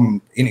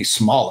problem any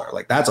smaller.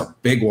 Like, that's a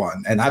big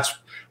one. And that's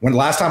when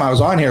last time I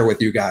was on here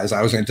with you guys,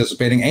 I was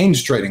anticipating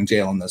Ainge trading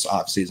Jalen this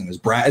offseason. Is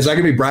that going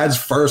to be Brad's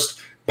first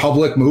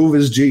public move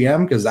as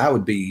GM? Because that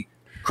would be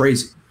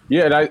crazy.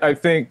 Yeah, and I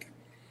think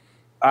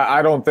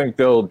I don't think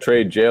they'll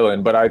trade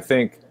Jalen, but I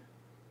think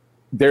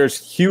there's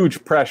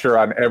huge pressure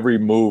on every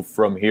move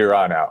from here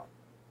on out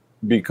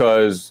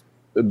because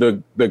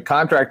the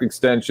contract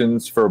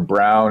extensions for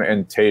Brown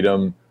and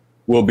Tatum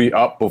will be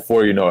up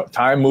before you know it.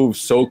 Time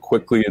moves so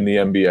quickly in the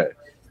NBA.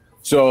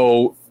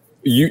 So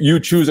you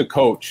choose a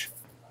coach.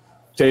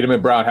 Tatum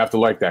and Brown have to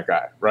like that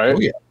guy, right? Oh,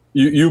 yeah.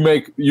 You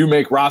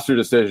make roster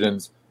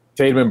decisions.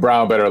 Tatum and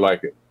Brown better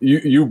like it.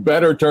 You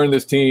better turn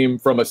this team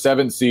from a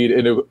 7th seed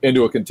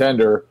into a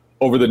contender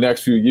over the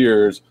next few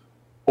years,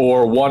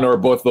 or one or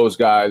both those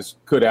guys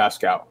could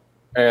ask out.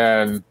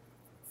 And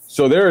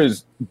so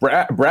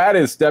Brad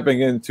is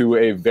stepping into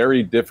a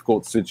very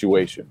difficult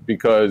situation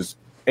because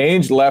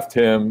Ainge left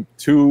him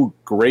 2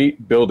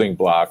 great building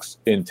blocks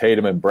in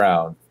Tatum and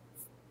Brown,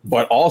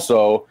 but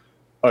also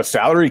a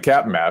salary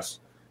cap mess,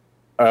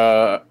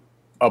 a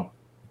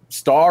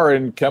star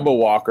in Kemba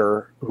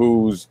Walker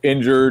who's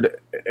injured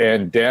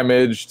and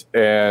damaged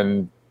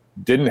and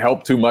didn't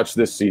help too much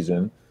this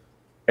season,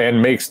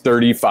 and makes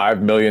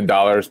 $35 million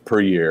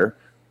per year.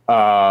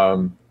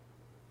 And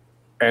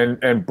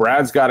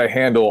Brad's got to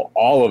handle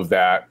all of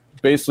that,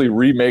 basically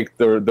remake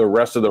the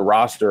rest of the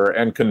roster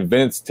and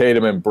convince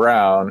Tatum and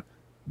Brown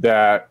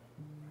that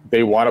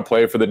they want to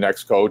play for the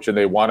next coach and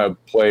they want to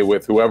play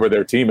with whoever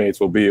their teammates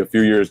will be a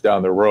few years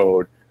down the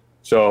road.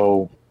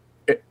 So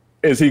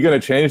is he going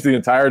to change the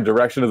entire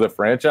direction of the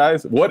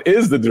franchise? What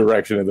is the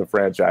direction of the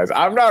franchise?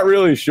 I'm not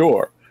really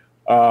sure.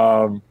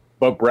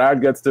 But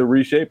Brad gets to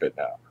reshape it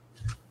now.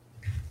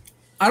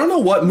 I don't know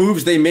what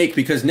moves they make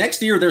because next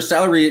year their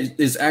salary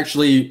is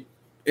actually,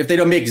 if they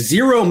don't make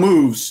 0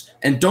 moves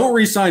and don't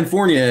re-sign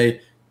Fournier,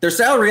 their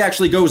salary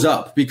actually goes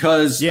up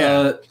because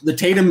the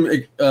Tatum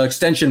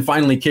extension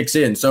finally kicks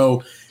in.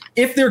 So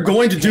if they're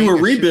going to do a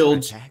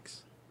rebuild,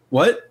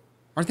 what?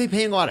 Aren't they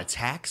paying a lot of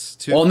tax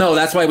too? Well, no,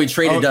 that's why we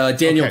traded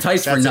Daniel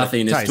Tice for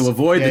nothing, is to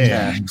avoid the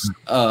tax.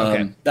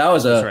 That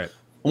was I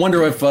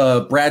wonder if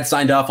Brad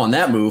signed off on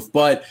that move,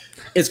 but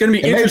it's going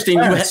to be interesting.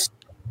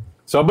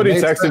 Somebody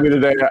texted me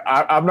today.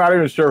 I'm not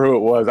even sure who it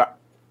was.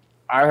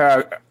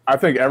 I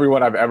think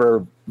everyone I've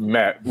ever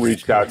met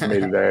reached out to me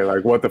today.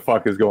 Like, what the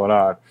fuck is going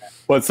on?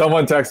 But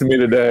someone texted me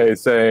today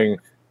saying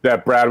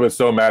that Brad was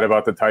so mad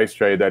about the Tice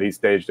trade that he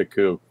staged a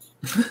coup.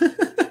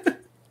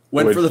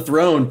 Went for the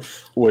throne.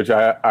 Which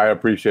I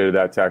appreciated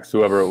that text,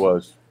 whoever it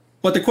was.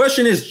 But the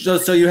question is,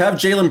 just so you have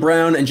Jaylen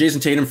Brown and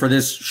Jason Tatum for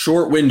this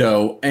short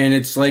window, and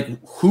it's like,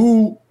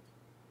 who,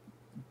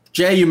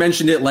 Jay, you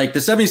mentioned it, like the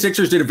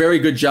 76ers did a very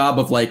good job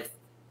of like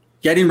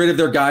getting rid of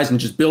their guys and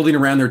just building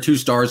around their 2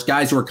 stars,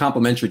 guys who are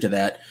complementary to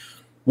that.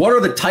 What are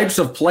the types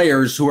of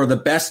players who are the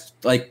best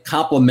like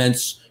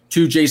complements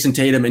to Jason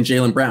Tatum and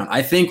Jaylen Brown?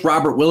 I think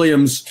Robert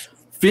Williams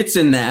fits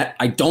in that.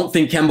 I don't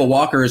think Kemba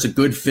Walker is a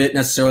good fit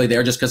necessarily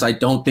there just because I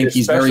don't think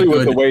he's very good. Especially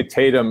with the way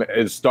Tatum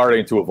is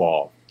starting to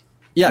evolve.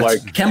 Yeah,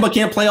 like Kemba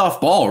can't play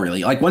off ball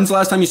really. Like, when's the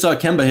last time you saw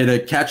Kemba hit a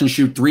catch and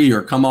shoot 3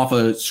 or come off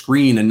a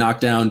screen and knock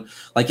down?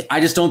 Like,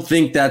 I just don't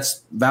think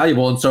that's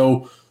valuable. And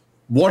so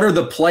what are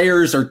the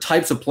players or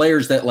types of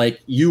players that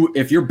like you,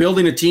 if you're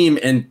building a team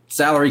and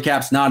salary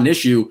cap's not an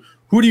issue,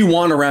 who do you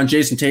want around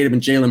Jason Tatum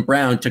and Jaylen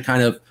Brown to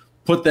kind of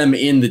put them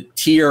in the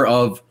tier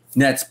of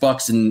Nets,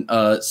 Bucks, and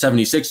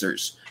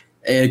 76ers?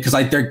 Because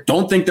I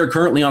don't think they're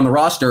currently on the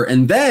roster.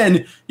 And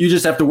then you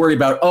just have to worry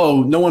about,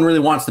 no one really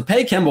wants to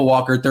pay Kemba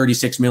Walker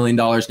 $36 million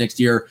next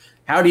year.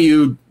 How do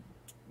you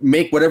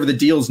make whatever the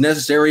deal is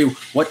necessary?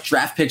 What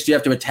draft picks do you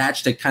have to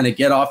attach to kind of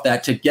get off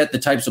that, to get the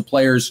types of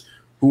players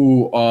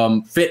who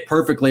fit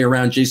perfectly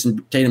around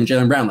Jason Tatum and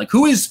Jaylen Brown? Like,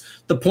 who is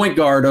the point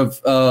guard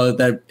of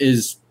that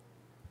is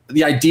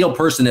the ideal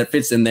person that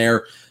fits in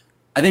there?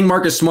 I think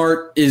Marcus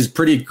Smart is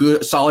pretty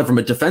good, solid from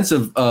a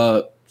defensive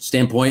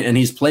standpoint, and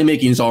his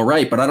playmaking is all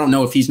right, but I don't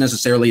know if he's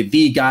necessarily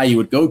the guy you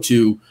would go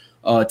to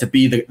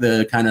be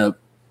the kind of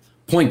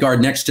point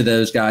guard next to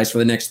those guys for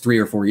the next 3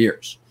 or 4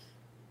 years.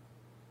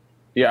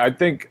 Yeah, I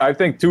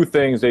think 2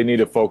 things they need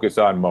to focus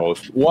on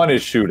most. One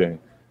is shooting.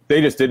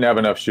 They just didn't have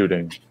enough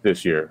shooting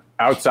this year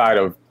outside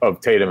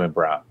of Tatum and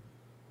Brown.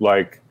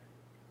 Like,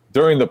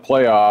 during the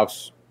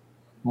playoffs,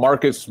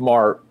 Marcus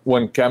Smart,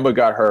 when Kemba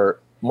got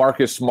hurt,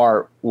 Marcus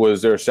Smart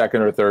was their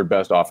 2nd or 3rd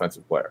best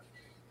offensive player.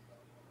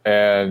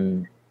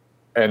 And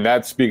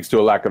that speaks to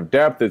a lack of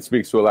depth. It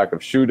speaks to a lack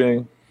of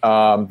shooting.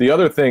 The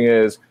other thing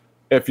is,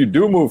 if you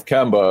do move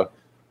Kemba,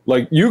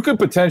 like, you could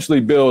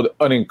potentially build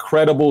an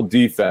incredible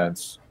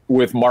defense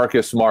with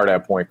Marcus Smart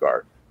at point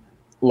guard.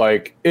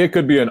 like it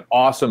could be an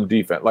awesome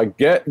defense. Like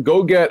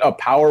go get a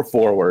power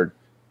forward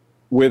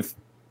with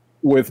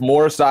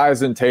more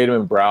size than Tatum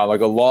and Brown,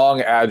 like a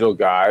long, agile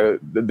guy.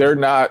 They're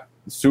not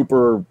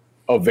super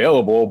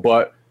available,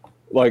 but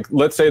like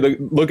let's say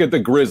look at the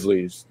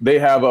Grizzlies. They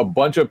have a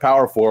bunch of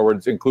power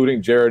forwards,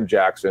 including Jaren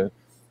Jackson.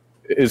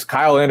 Is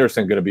Kyle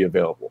Anderson going to be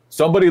available?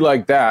 Somebody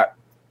like that,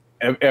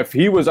 if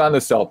he was on the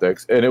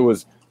Celtics and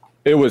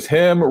it was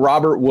him,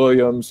 Robert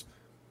Williams,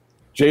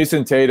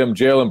 Jason Tatum,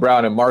 Jaylen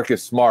Brown, and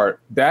Marcus Smart,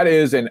 that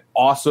is an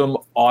awesome,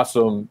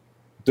 awesome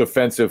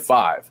defensive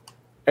five.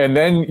 And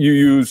then you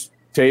use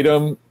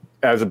Tatum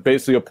as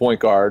basically a point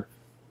guard,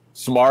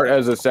 Smart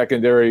as a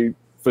secondary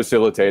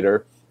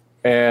facilitator,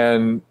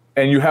 and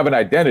you have an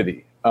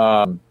identity.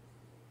 And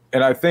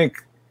I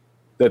think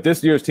that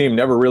this year's team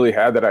never really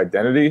had that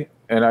identity.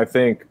 And I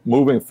think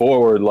moving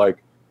forward,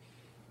 like,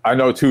 I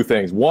know two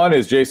things. One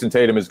is Jason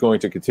Tatum is going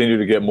to continue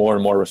to get more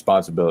and more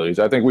responsibilities.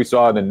 I think we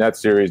saw in the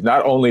Nets series,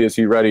 not only is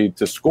he ready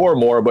to score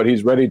more, but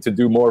he's ready to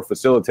do more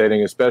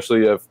facilitating,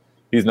 especially if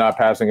he's not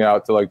passing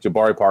out to like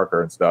Jabari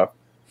Parker and stuff.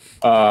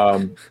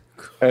 And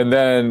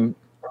then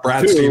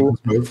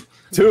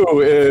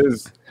two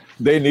is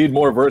they need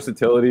more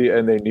versatility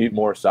and they need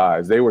more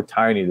size. They were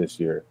tiny this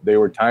year. They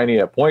were tiny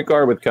at point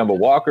guard with Kemba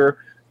Walker.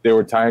 They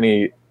were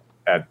tiny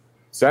at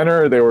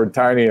center. They were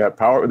tiny at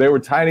power. They were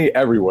tiny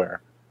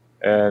everywhere.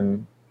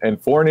 And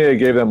Fournier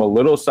gave them a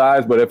little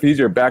size, but if he's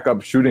your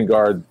backup shooting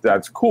guard,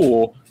 that's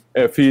cool.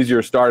 If he's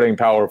your starting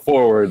power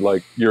forward,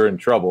 like you're in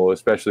trouble,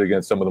 especially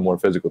against some of the more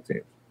physical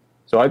teams.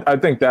 So I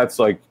think that's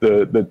like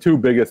the two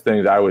biggest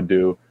things I would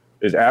do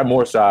is add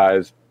more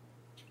size.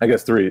 I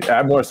guess three: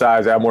 add more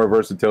size, add more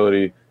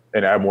versatility,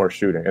 and add more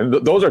shooting. And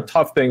those are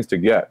tough things to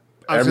get.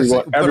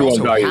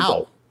 Everyone values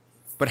those.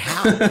 But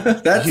how?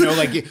 That's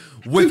like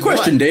with good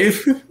question,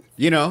 Dave.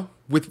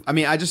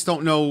 I just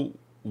don't know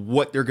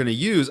what they're going to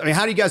use. I mean,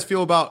 how do you guys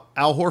feel about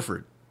Al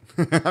Horford?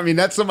 I mean,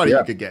 that's somebody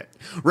you could get,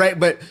 right?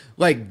 But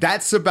like,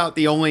 that's about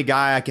the only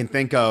guy I can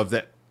think of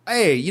that,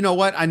 hey, you know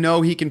what? I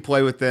know he can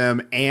play with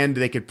them and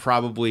they could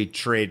probably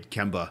trade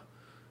Kemba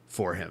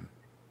for him.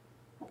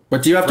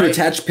 But do you have to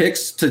attach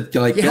picks to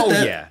like get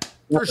that? Yeah,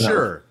 for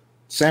sure.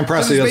 Sam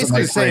Presti doesn't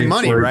basically the same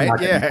money,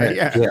 right?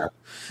 Yeah.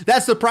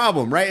 That's the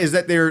problem, right? Is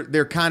that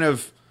they're kind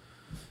of,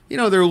 they're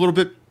a little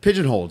bit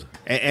pigeonholed,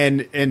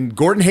 and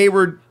Gordon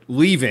Hayward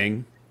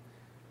leaving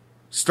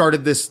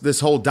started this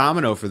whole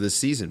domino for this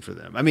season for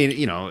them. I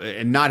mean,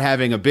 and not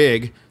having a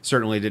big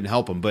certainly didn't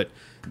help them, but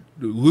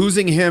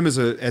losing him as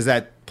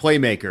that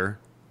playmaker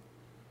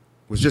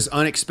was just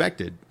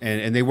unexpected,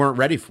 and they weren't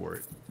ready for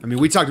it. I mean,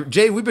 we've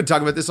been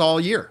talking about this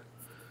all year.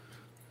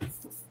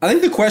 I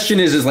think the question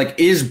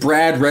is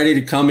Brad ready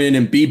to come in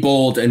and be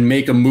bold and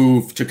make a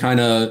move to kind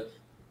of,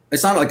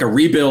 it's not like a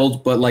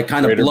rebuild, but like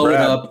kind of blow it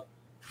up.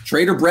 Is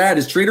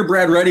Trader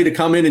Brad ready to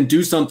come in and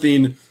do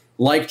something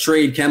like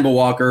trade Kemba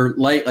Walker,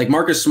 like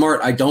Marcus Smart?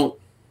 I don't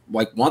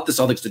want the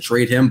Celtics to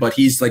trade him, but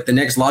he's like the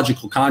next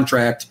logical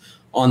contract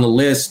on the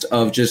list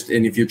of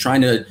and if you're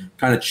trying to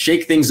kind of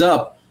shake things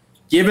up,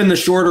 given the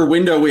shorter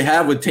window we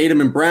have with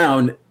Tatum and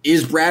Brown,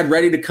 is Brad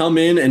ready to come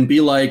in and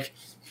be like,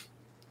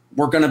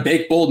 we're going to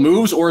make bold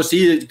moves? Or is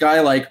he a guy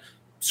like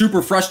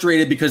super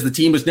frustrated because the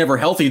team was never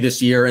healthy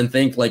this year and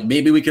think like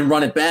maybe we can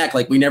run it back?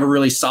 Like we never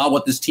really saw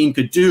what this team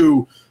could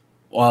do,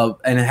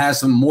 and it has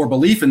some more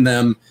belief in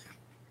them.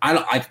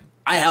 I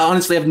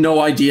honestly have no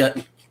idea.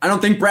 I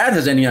don't think Brad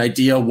has any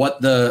idea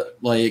what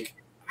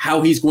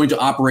how he's going to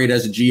operate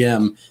as a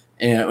GM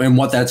and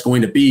what that's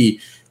going to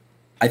be.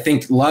 I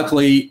think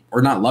luckily,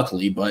 or not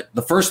luckily, but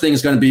the first thing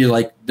is going to be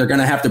like they're going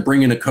to have to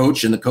bring in a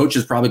coach, and the coach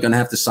is probably going to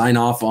have to sign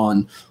off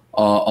on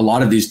a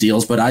lot of these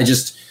deals. But I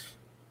just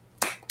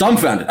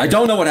dumbfounded. I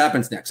don't know what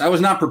happens next. I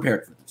was not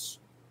prepared for this.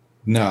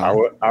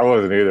 No, I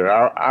wasn't either.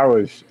 I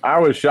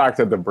was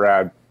shocked at the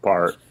Brad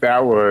part.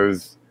 That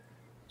was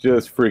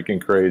just freaking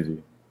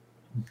crazy.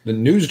 The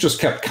news just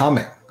kept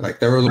coming. Like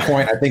there was a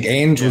point, I think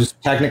Ainge was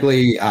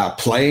technically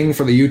playing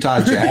for the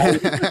Utah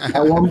Jazz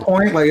at one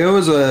point. Like it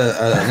was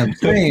an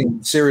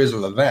insane series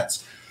of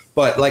events.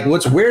 But like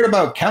what's weird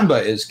about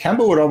Kemba is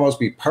Kemba would almost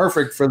be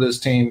perfect for this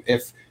team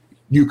if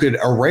you could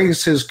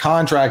erase his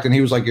contract and he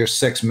was like your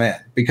sixth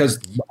man. Because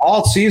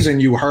all season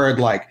you heard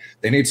like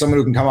they need someone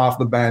who can come off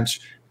the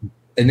bench,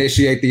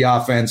 initiate the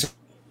offense,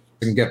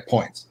 and get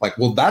points. Like,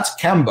 well, that's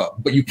Kemba,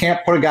 but you can't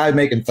put a guy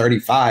making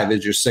 35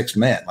 as your sixth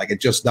man. Like, it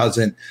just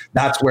doesn't.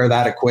 That's where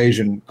that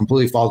equation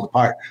completely falls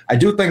apart. I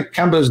do think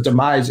Kemba's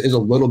demise is a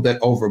little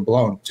bit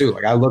overblown too.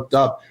 Like, I looked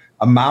up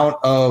amount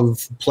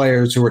of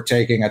players who were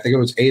taking, I think it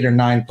was 8 or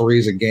 9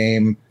 threes a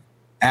game,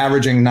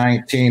 averaging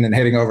 19 and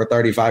hitting over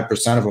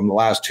 35% of them the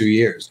last 2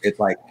 years. It's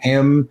like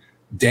him,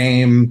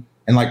 Dame,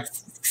 and like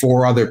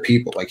 4 other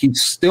people. Like he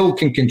still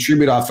can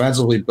contribute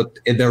offensively, but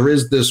there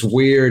is this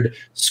weird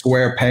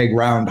square peg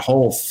round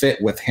hole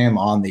fit with him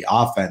on the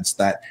offense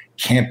that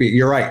can't be.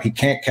 You're right. He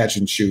can't catch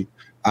and shoot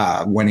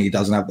when he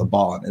doesn't have the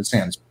ball in his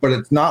hands, but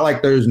it's not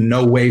like there's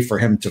no way for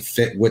him to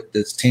fit with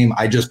this team.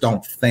 I just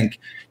don't think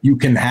you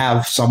can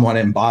have someone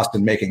in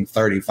Boston making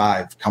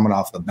 35 coming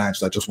off the bench.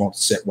 That just won't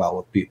sit well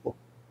with people.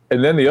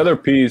 And then the other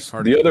piece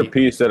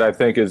that I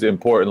think is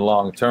important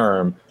long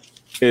term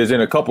is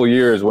in a couple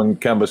years when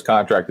Kemba's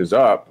contract is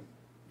up,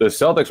 the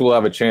Celtics will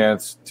have a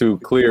chance to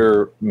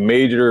clear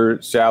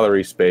major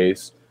salary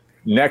space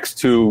next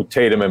to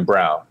Tatum and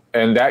Brown.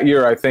 And that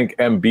year, I think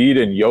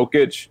Embiid and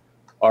Jokic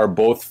are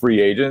both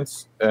free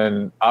agents,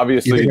 and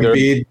obviously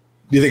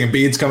Do you think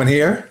Embiid's coming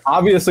here?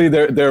 Obviously,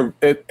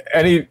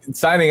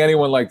 signing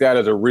anyone like that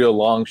is a real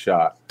long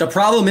shot. The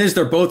problem is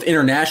they're both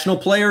international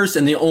players,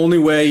 and the only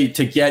way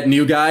to get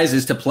new guys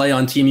is to play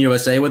on Team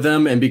USA with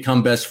them and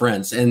become best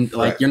friends. And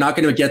You're not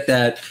going to get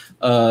that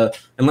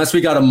unless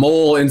we got a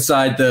mole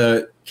inside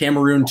the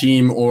Cameroon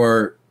team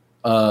or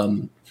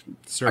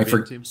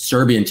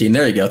Serbian team.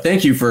 There you go.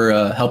 Thank you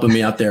for helping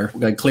me out there.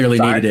 I clearly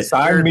needed it.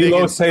 Sign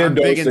Milos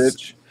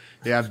Teodosic.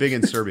 Yeah, I'm big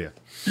in Serbia.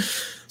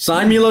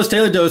 Sign Milos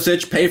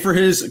Teodosic, pay for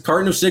his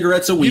carton of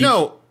cigarettes a week.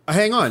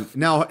 Hang on.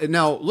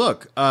 Now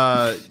look,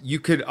 you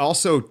could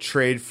also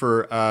trade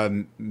for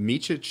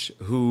Micic,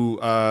 who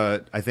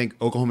I think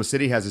Oklahoma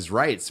City has his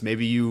rights.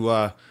 Maybe you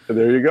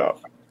there you go.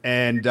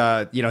 And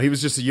he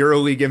was just a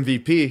EuroLeague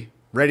MVP,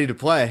 ready to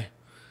play.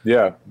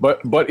 Yeah,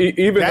 but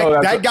even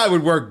though that guy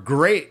would work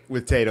great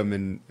with Tatum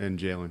and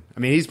Jalen. I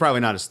mean, he's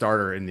probably not a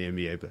starter in the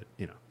NBA, but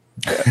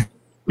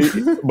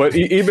But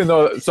even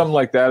though something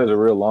like that is a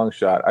real long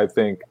shot, I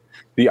think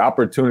the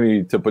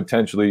opportunity to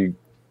potentially,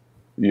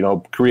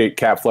 create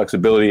cap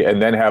flexibility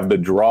and then have the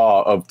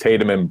draw of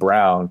Tatum and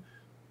Brown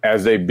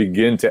as they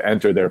begin to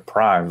enter their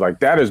primes, like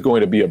that is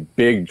going to be a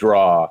big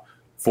draw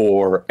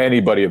for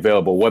anybody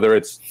available, whether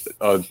it's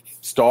a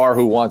star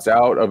who wants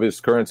out of his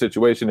current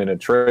situation in a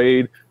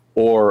trade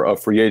or a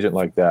free agent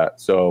like that.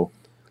 So,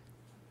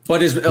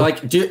 but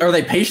are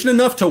they patient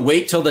enough to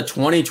wait till the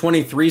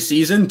 2023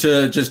 season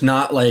to just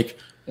not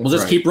we'll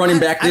just keep running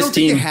back this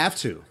team?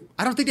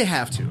 I don't think they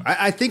have to.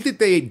 I think that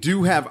they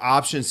do have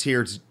options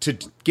here to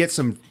get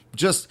some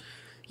just,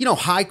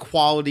 high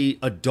quality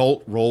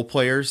adult role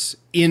players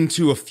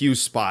into a few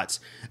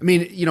spots. I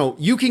mean,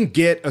 you can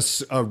get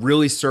a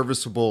really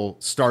serviceable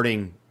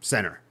starting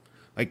center.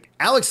 Like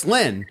Alex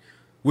Len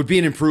would be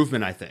an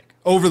improvement, I think,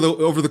 over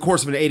the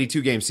course of an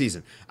 82 game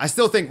season. I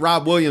still think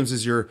Rob Williams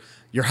is your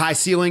high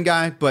ceiling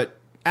guy, but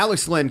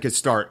Alex Len could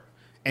start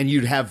and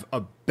you'd have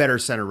a better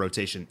center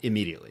rotation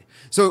immediately.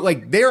 So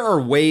there are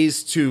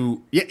ways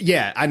to,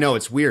 I know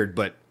it's weird,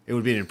 but it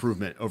would be an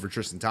improvement over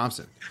Tristan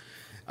Thompson.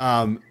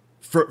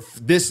 For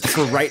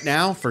right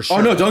now, for sure.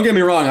 Oh no, don't get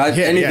me wrong.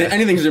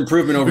 Anything's an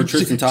improvement over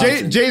Tristan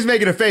Thompson. Jay's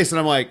making a face and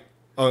I'm like,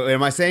 oh,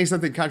 am I saying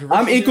something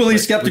controversial? I'm equally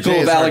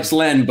skeptical of Alex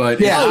Len, but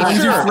no.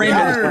 He's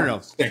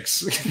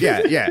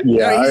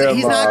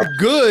not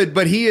good,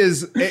 but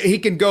he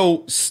can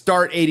go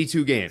start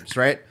 82 games,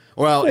 right?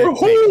 Well, the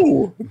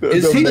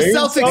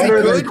Celtics he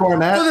could. For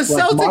the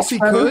Celtics he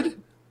could.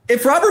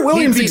 If Robert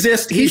Williams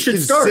exists, he should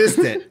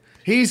consistent. start.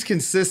 He's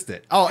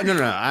consistent. Oh,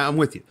 no, I'm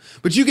with you.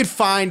 But you could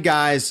find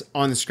guys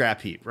on the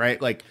scrap heap,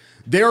 right? Like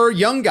there are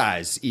young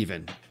guys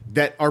even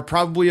that are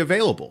probably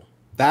available.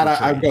 That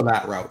I'd go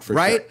that route for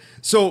right? Sure.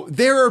 So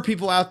there are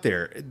people out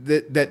there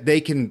that they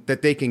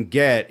can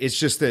get. It's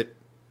just that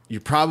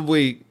you're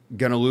probably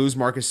gonna lose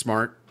Marcus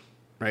Smart,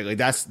 right? Like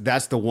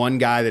that's the one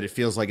guy that it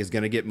feels like is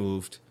gonna get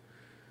moved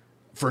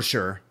for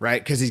sure,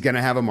 right? Because he's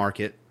gonna have a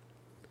market.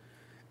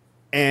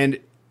 And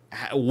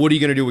what are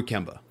you gonna do with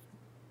Kemba?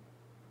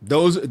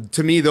 Those are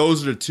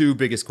the two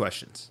biggest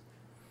questions.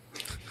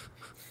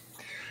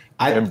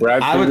 And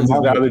Brad Stevens is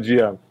now the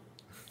GM.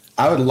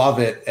 I would love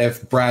it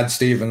if Brad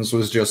Stevens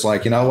was just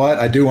like, you know what?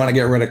 I do want to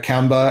get rid of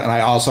Kemba, and I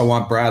also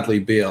want Bradley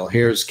Beal.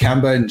 Here's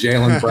Kemba and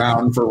Jaylen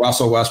Brown for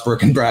Russell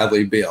Westbrook and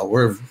Bradley Beal.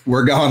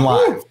 We're going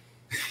live.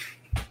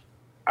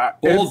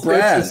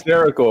 It's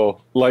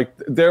hysterical. Like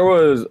there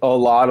was a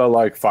lot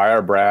of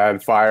fire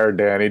Brad, fire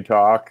Danny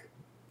talk,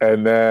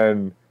 and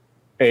then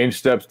Ainge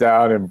steps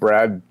down and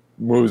Brad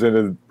moves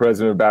into the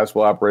president of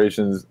basketball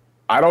operations.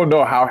 I don't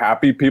know how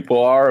happy people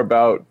are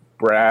about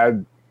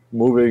Brad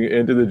moving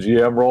into the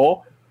GM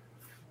role,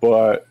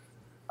 but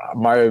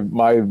my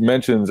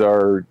mentions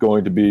are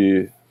going to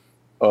be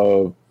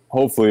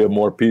hopefully a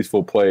more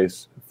peaceful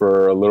place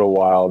for a little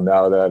while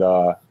now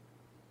that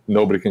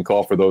nobody can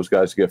call for those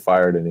guys to get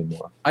fired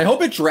anymore. I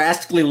hope it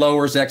drastically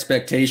lowers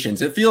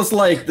expectations. It feels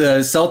like the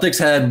Celtics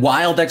had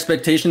wild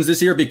expectations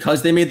this year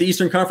because they made the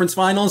Eastern Conference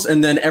Finals,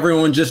 and then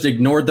everyone just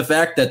ignored the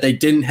fact that they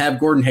didn't have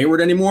Gordon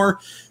Hayward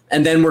anymore,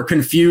 and then were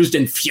confused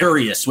and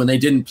furious when they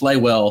didn't play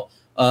well,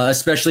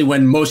 especially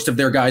when most of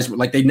their guys were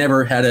they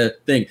never had a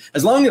thing.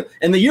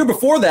 And the year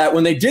before that,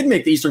 when they did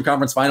make the Eastern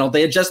Conference Final,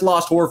 they had just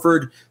lost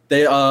Horford,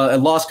 they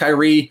lost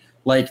Kyrie,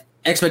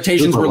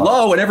 expectations were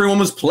low, and everyone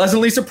was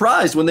pleasantly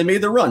surprised when they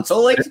made the run.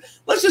 So,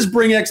 let's just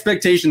bring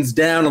expectations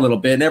down a little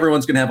bit, and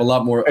everyone's going to have a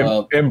lot more.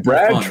 And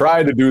Brad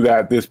tried to do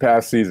that this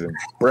past season.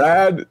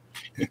 Brad,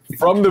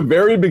 from the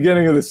very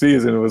beginning of the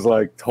season, was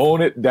like,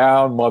 tone it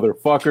down,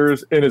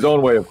 motherfuckers, in his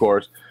own way, of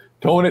course.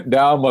 Tone it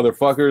down,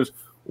 motherfuckers.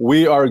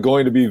 We are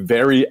going to be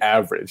very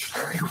average.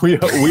 We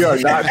are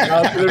not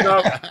talented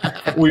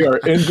enough. We are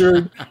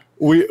injured.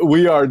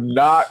 We are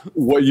not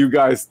what you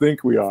guys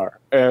think we are.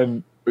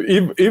 And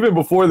even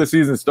before the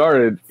season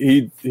started,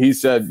 he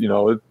said, you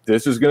know,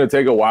 this is going to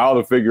take a while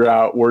to figure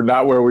out. We're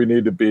not where we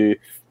need to be.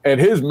 And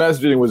his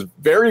messaging was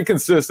very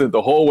consistent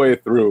the whole way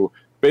through.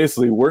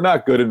 Basically, we're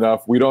not good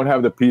enough. We don't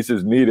have the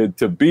pieces needed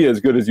to be as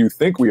good as you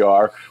think we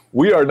are.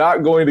 We are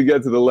not going to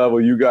get to the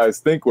level you guys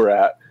think we're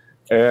at.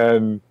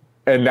 And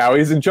now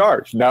he's in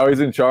charge. Now he's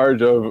in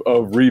charge of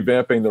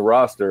revamping the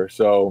roster.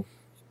 So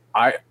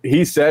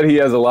he said he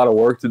has a lot of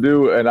work to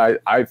do, and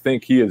I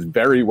think he is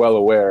very well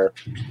aware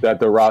that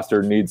the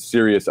roster needs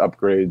serious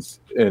upgrades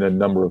in a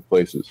number of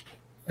places.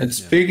 And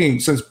speaking,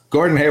 since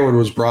Gordon Hayward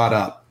was brought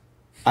up,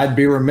 I'd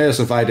be remiss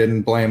if I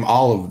didn't blame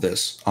all of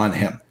this on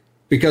him,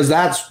 because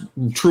that's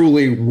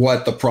truly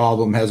what the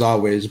problem has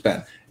always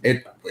been.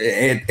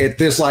 It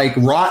this like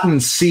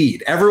rotten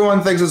seed.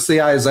 Everyone thinks it's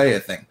the Isaiah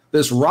thing.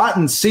 This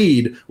rotten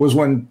seed was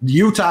when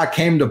Utah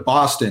came to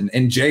Boston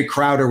and Jay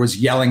Crowder was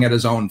yelling at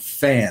his own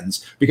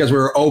fans because we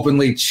were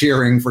openly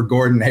cheering for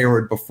Gordon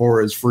Hayward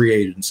before his free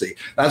agency.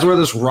 That's where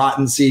this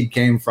rotten seed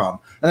came from.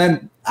 And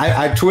then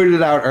I tweeted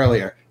it out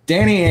earlier.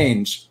 Danny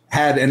Ainge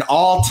had an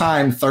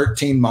all-time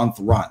 13-month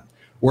run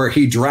where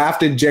he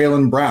drafted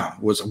Jaylen Brown,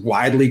 was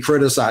widely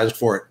criticized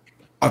for it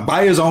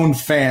by his own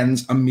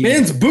fans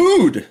immediately. Fans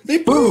booed. They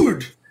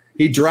booed.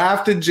 He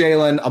drafted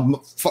Jaylen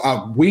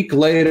a week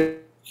later.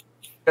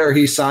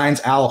 He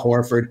signs Al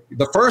Horford.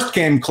 The first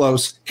came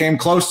close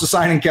to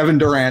signing Kevin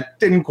Durant,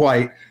 didn't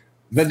quite.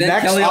 The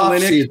next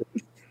offseason,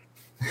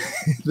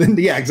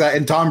 yeah, exactly,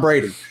 and Tom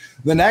Brady.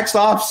 The next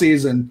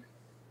offseason,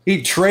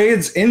 he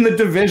trades in the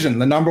division,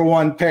 the number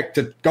one pick,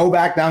 to go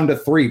back down to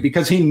 3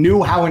 because he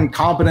knew how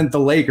incompetent the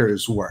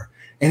Lakers were.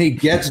 And he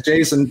gets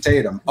Jason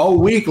Tatum. A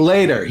week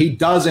later, he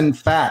does, in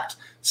fact,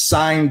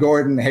 sign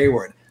Gordon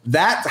Hayward.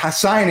 That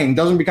signing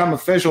doesn't become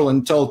official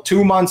until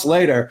 2 months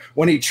later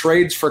when he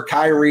trades for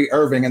Kyrie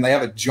Irving and they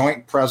have a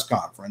joint press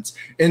conference.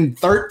 In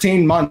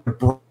 13 months, a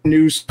brand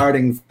new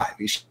starting 5.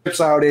 He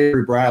ships out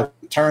Avery Bradley,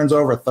 turns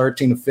over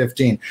 13 to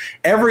 15.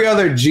 Every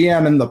other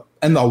GM in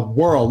the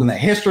world, in the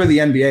history of the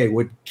NBA,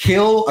 would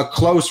kill a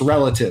close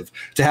relative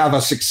to have a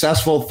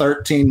successful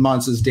 13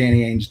 months as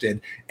Danny Ainge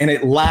did, and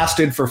it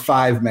lasted for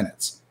 5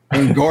 minutes.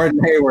 And Gordon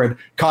Hayward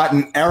caught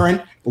an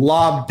errant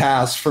lob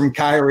pass from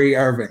Kyrie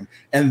Irving,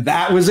 and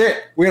that was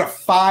it. We had a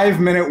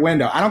 5-minute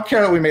window. I don't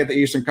care that we made the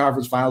Eastern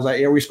Conference Finals that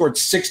year. We scored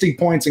 60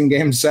 points in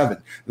Game 7.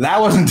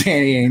 That wasn't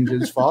Danny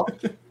Ainge's fault.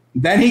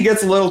 Then he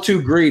gets a little too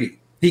greedy.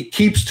 He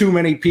keeps too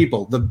many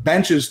people. The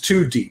bench is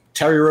too deep.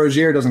 Terry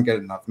Rozier doesn't get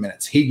enough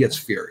minutes. He gets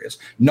furious.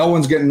 No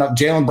one's getting enough.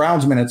 Jaylen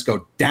Brown's minutes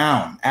go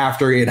down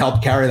after he had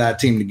helped carry that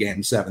team to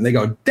Game 7. They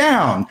go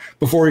down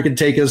before he could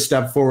take his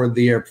step forward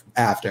the year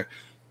after.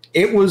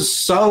 It was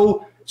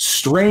so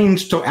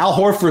strange to Al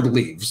Horford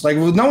leaves. Like,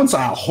 no one saw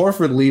Al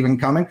Horford leaving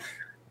coming.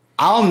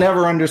 I'll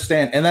never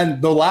understand. And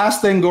then the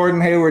last thing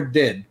Gordon Hayward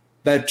did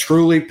that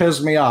truly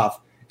pissed me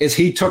off is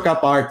he took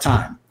up our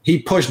time. He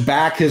pushed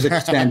back his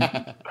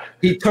extension.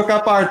 He took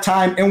up our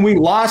time, and we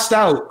lost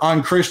out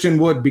on Christian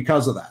Wood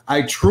because of that.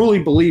 I truly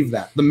believe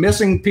that. The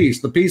missing piece,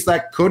 the piece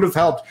that could have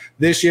helped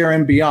this year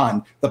and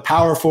beyond, the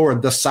power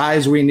forward, the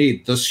size we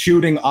need, the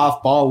shooting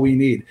off ball we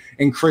need,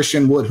 and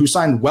Christian Wood, who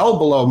signed well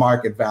below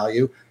market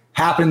value,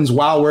 happens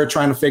while we're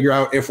trying to figure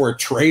out if we're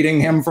trading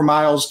him for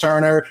Miles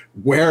Turner,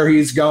 where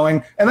he's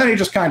going. And then he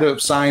just kind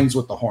of signs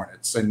with the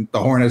Hornets, and the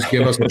Hornets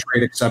give us a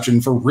trade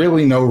exception for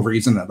really no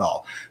reason at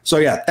all. So,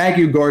 yeah, thank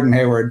you, Gordon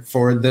Hayward,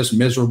 for this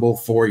miserable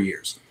 4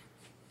 years.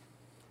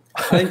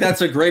 I think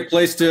that's a great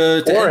place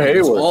to end. Hayward.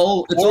 It's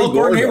all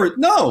Gordon Hayward.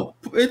 No,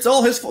 it's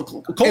all his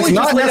fault. It's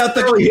not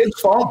necessarily his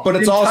fault, but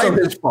it's also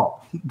his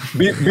fault.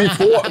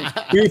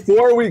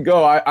 Before we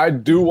go, I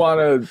do want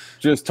to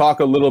just talk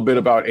a little bit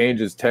about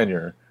Ainge's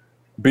tenure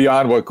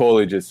beyond what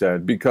Coley just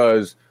said,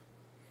 because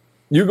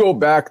you go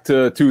back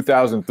to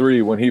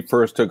 2003 when he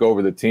first took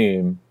over the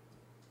team.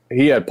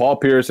 He had Paul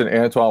Pierce and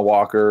Antoine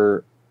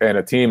Walker and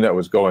a team that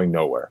was going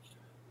nowhere,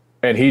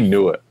 and he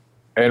knew it.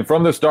 And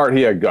from the start,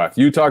 he had guts.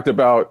 You talked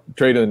about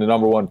trading the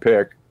number 1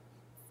 pick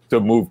to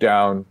move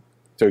down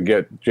to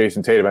get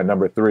Jason Tatum at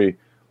number 3.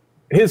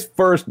 His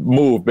first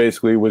move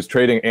basically was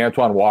trading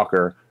Antoine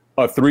Walker,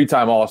 a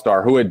 3-time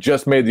All-Star who had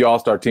just made the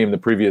All-Star team the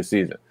previous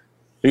season.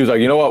 He was like,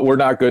 you know what? We're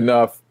not good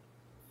enough.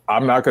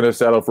 I'm not going to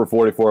settle for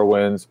 44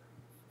 wins.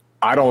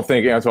 I don't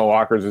think Antoine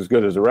Walker is as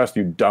good as the rest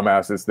of you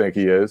dumbasses think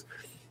he is.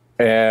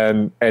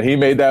 And he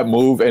made that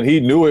move, and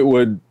he knew it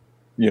would,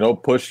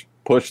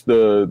 push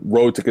the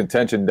road to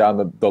contention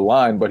down the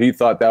line, but he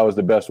thought that was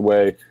the best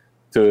way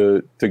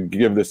to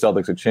give the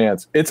Celtics a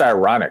chance. It's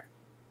ironic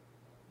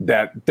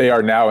that they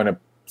are now in a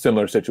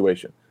similar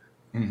situation.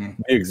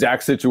 Mm-hmm. The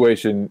exact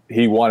situation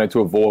he wanted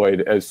to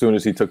avoid as soon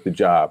as he took the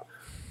job.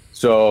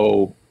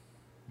 So,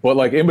 but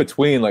like in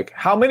between, like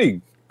how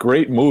many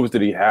great moves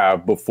did he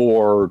have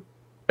before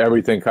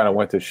everything kind of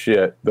went to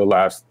shit the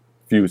last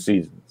few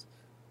seasons?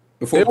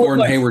 Before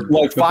Gordon Hayward,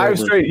 like 5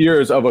 straight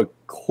years of a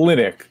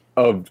clinic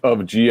of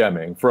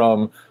GMing,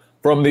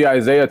 from the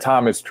Isaiah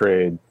Thomas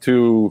trade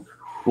to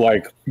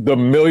like the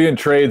million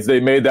trades they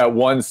made that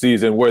one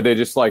season where they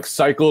just like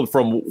cycled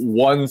from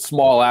one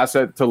small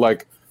asset to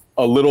like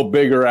a little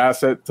bigger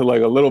asset to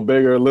like a little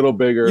bigger.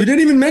 You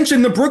didn't even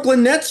mention the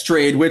Brooklyn Nets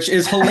trade, which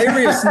is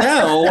hilarious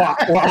now.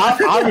 Well,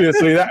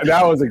 obviously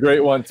that was a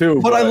great one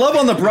too. But I love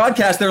on the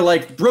broadcast, they're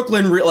like,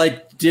 Brooklyn,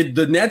 did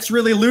the Nets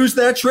really lose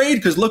that trade?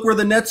 Because look where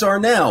the Nets are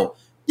now.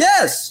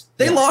 Yes,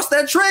 they lost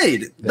that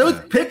trade. Those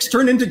picks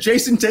turned into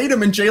Jason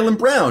Tatum and Jaylen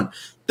Brown.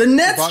 The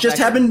Nets just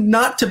happened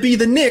not to be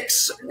the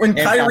Knicks when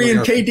Kyrie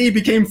and KD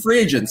became free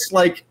agents.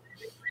 Like,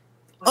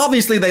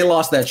 obviously they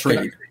lost that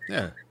trade.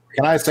 Yeah.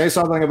 Can I say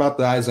something about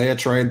the Isaiah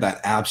trade that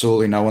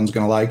absolutely no one's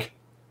going to like?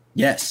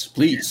 Yes,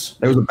 please.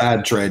 It was a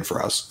bad trade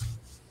for us.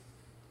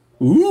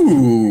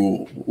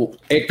 Ooh.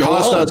 It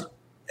cost us.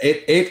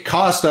 It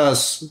cost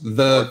us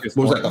the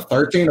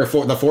 13 or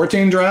the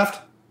 14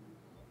 draft.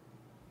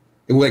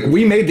 Like,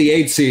 we made the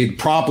 8 seed,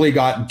 promptly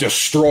got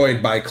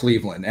destroyed by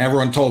Cleveland.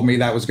 Everyone told me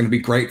that was going to be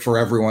great for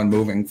everyone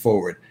moving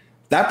forward.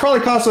 That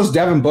probably cost us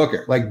Devin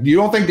Booker. Like, you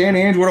don't think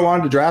Danny Ainge would have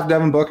wanted to draft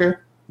Devin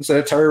Booker instead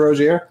of Terry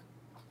Rozier?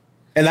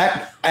 And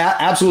that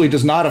absolutely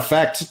does not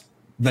affect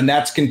the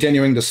Nets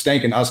continuing to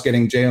stink and us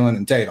getting Jaylen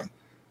and Tatum.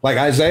 Like,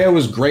 Isaiah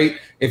was great.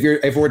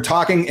 If we're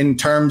talking in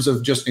terms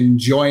of just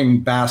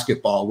enjoying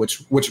basketball,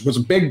 which was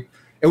a big,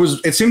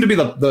 it seemed to be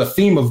the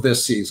theme of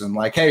this season.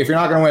 Like, hey, if you're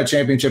not going to win a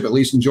championship, at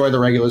least enjoy the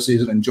regular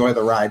season, enjoy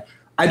the ride.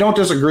 I don't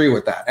disagree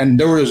with that. And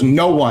there was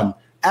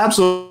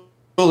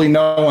absolutely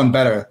no one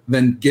better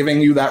than giving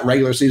you that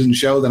regular season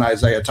show than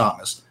Isaiah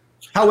Thomas.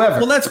 However,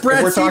 well, that's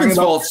Brad Stevens'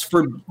 fault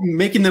for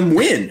making them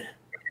win.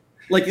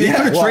 Like, they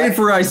could have traded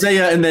for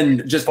Isaiah and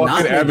then just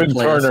not Evan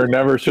Turner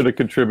never should have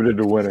contributed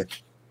to winning.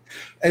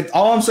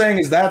 All I'm saying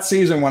is that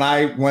season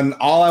when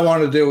all I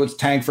wanted to do was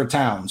tank for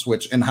Towns,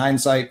 which in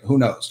hindsight, who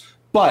knows?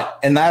 But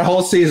in that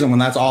whole season, when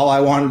that's all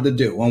I wanted to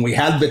do, when we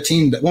had the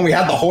team, when we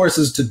had the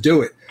horses to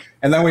do it,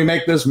 and then we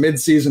make this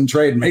midseason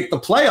trade, make the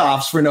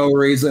playoffs for no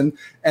reason,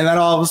 and then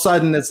all of a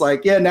sudden it's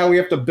like, yeah, now we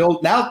have to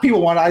build. Now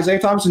people want Isaiah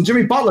Thomas and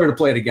Jimmy Butler to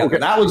play together. Okay.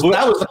 That was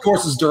the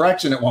course's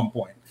direction at one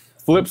point.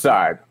 Flip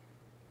side,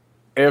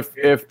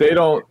 if they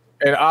don't,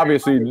 and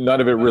obviously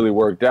none of it really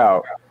worked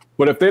out,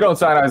 but if they don't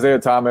sign Isaiah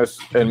Thomas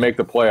and make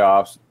the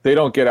playoffs, they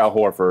don't get Al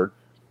Horford.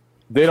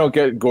 They don't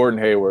get Gordon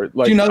Hayward.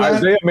 Like,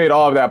 Isaiah made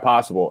all of that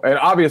possible. And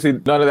obviously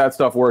none of that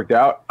stuff worked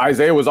out.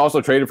 Isaiah was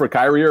also traded for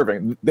Kyrie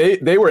Irving.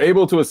 They were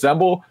able to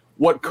assemble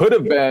what could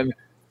have been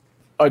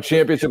a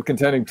championship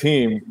contending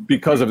team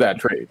because of that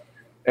trade.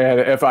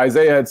 And if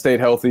Isaiah had stayed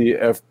healthy,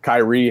 if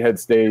Kyrie had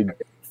stayed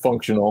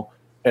functional,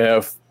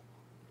 if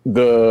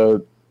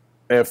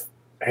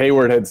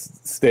Hayward had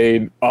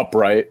stayed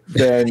upright,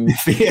 then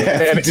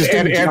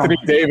and Anthony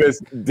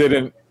Davis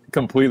didn't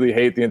completely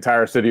hate the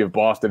entire city of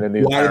Boston and the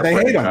entire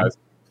franchise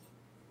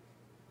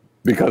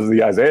because of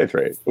the Isaiah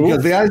trade.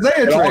 Because the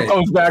Isaiah trade all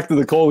comes back to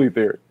the Coley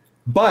theory.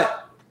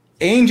 But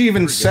Ainge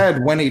even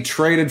said when he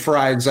traded for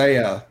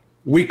Isaiah,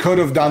 we could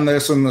have done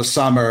this in the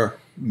summer.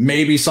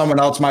 Maybe someone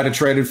else might have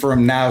traded for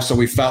him now, so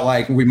we felt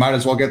like we might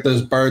as well get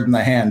this bird in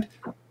the hand.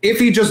 If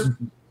he just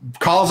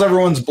calls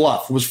everyone's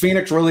bluff, was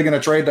Phoenix really going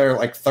to trade their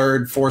like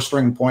third,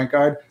 four-string point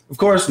guard? Of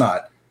course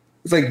not.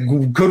 It's like,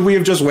 could we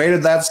have just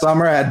waited that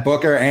summer, had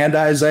Booker and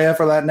Isaiah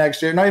for that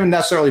next year? Not even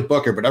necessarily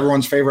Booker, but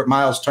everyone's favorite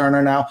Miles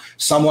Turner now,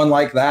 someone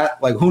like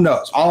that. Like, who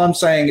knows? All I'm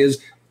saying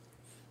is,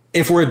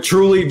 if we're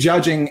truly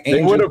judging,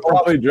 they would have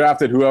probably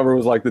drafted whoever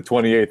was like the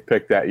 28th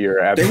pick that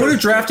year. They would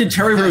have drafted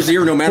Terry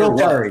Rozier no matter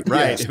what.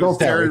 Right, it was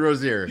Terry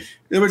Rozier.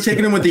 They would have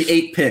taken him with the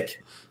 8th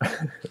pick.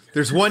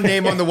 There's one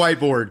name on the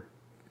whiteboard.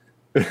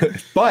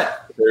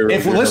 But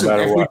if we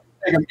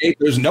take him 8,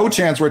 there's no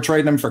chance we're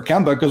trading him for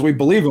Kemba because we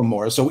believe him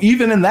more. So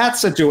even in that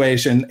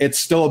situation, it's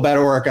still a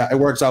better workout. It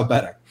works out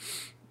better.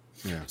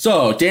 Yeah.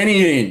 So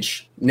Danny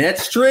Ainge,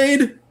 Nets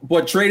trade,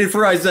 but traded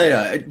for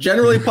Isaiah.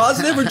 Generally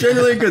positive or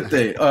generally a good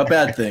thing, a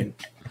bad thing?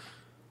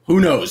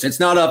 Who knows? It's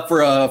not up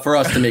for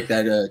us to make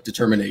that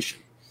determination.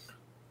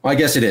 Well, I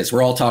guess it is.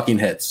 We're all talking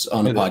heads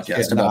on the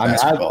podcast about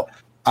basketball.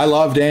 I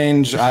loved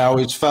Ainge. I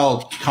always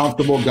felt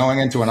comfortable going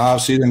into an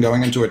offseason,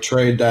 going into a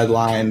trade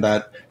deadline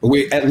that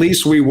at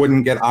least we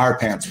wouldn't get our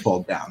pants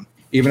pulled down,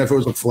 even if it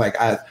was a flag.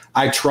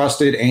 I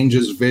trusted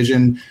Ainge's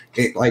vision.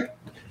 Like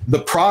the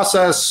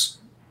process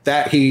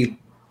that he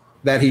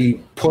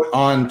put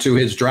onto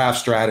his draft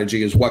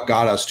strategy is what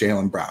got us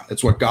Jaylen Brown.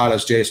 It's what got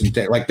us Jason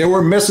Tatum. Like there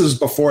were misses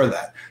before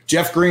that.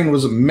 Jeff Green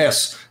was a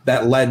miss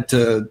that led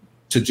to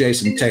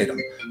Jason Tatum.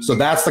 So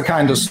that's the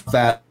kind of stuff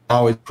that I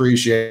always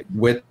appreciate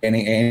with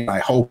Danny Ainge. I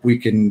hope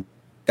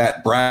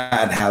that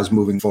Brad has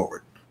moving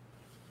forward.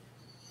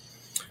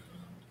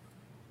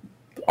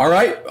 All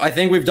right. I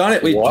think we've done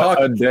it.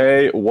 What a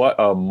day. What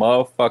a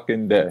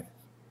motherfucking day.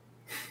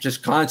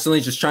 Just constantly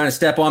just trying to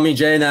step on me,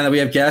 Jay, now that we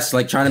have guests,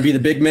 like trying to be the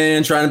big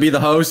man, trying to be the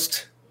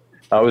host.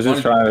 I was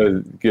just trying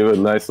to give a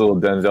nice little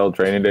Denzel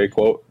training day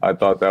quote. I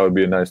thought that would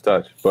be a nice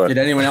touch. But did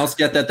anyone else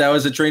get that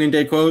was a training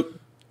day quote?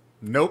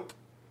 Nope.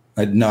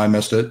 No, I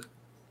missed it.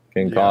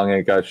 King Kong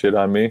ain't got shit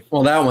on me.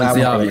 Well, that one's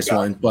the obvious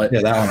one. But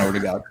yeah, that one I already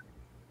got.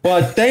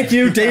 But thank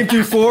you, Dave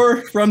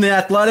Dufour from The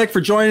Athletic,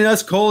 for joining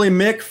us. Coley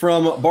Mick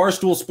from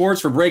Barstool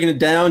Sports for breaking it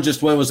down.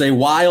 Just what was a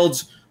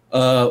wild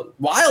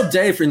Wild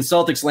day for in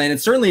Celtics land.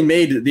 It certainly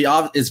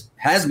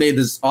has made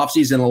this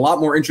offseason a lot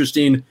more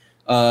interesting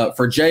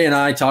for Jay and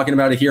I talking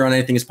about it here on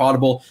Anything is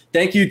Potable.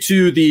 Thank you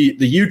to the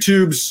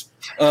YouTubes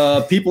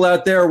people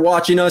out there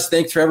watching us.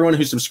 Thanks for everyone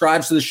who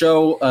subscribes to the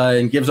show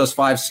and gives us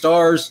 5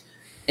 stars.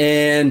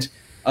 And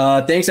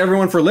thanks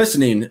everyone for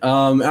listening.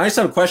 I just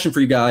have a question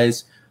for you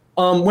guys.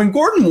 When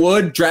Gordon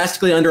Wood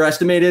drastically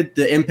underestimated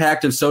the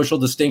impact of social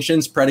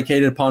distinctions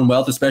predicated upon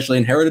wealth, especially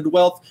inherited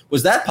wealth,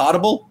 was that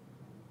potable?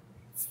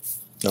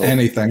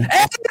 Anything.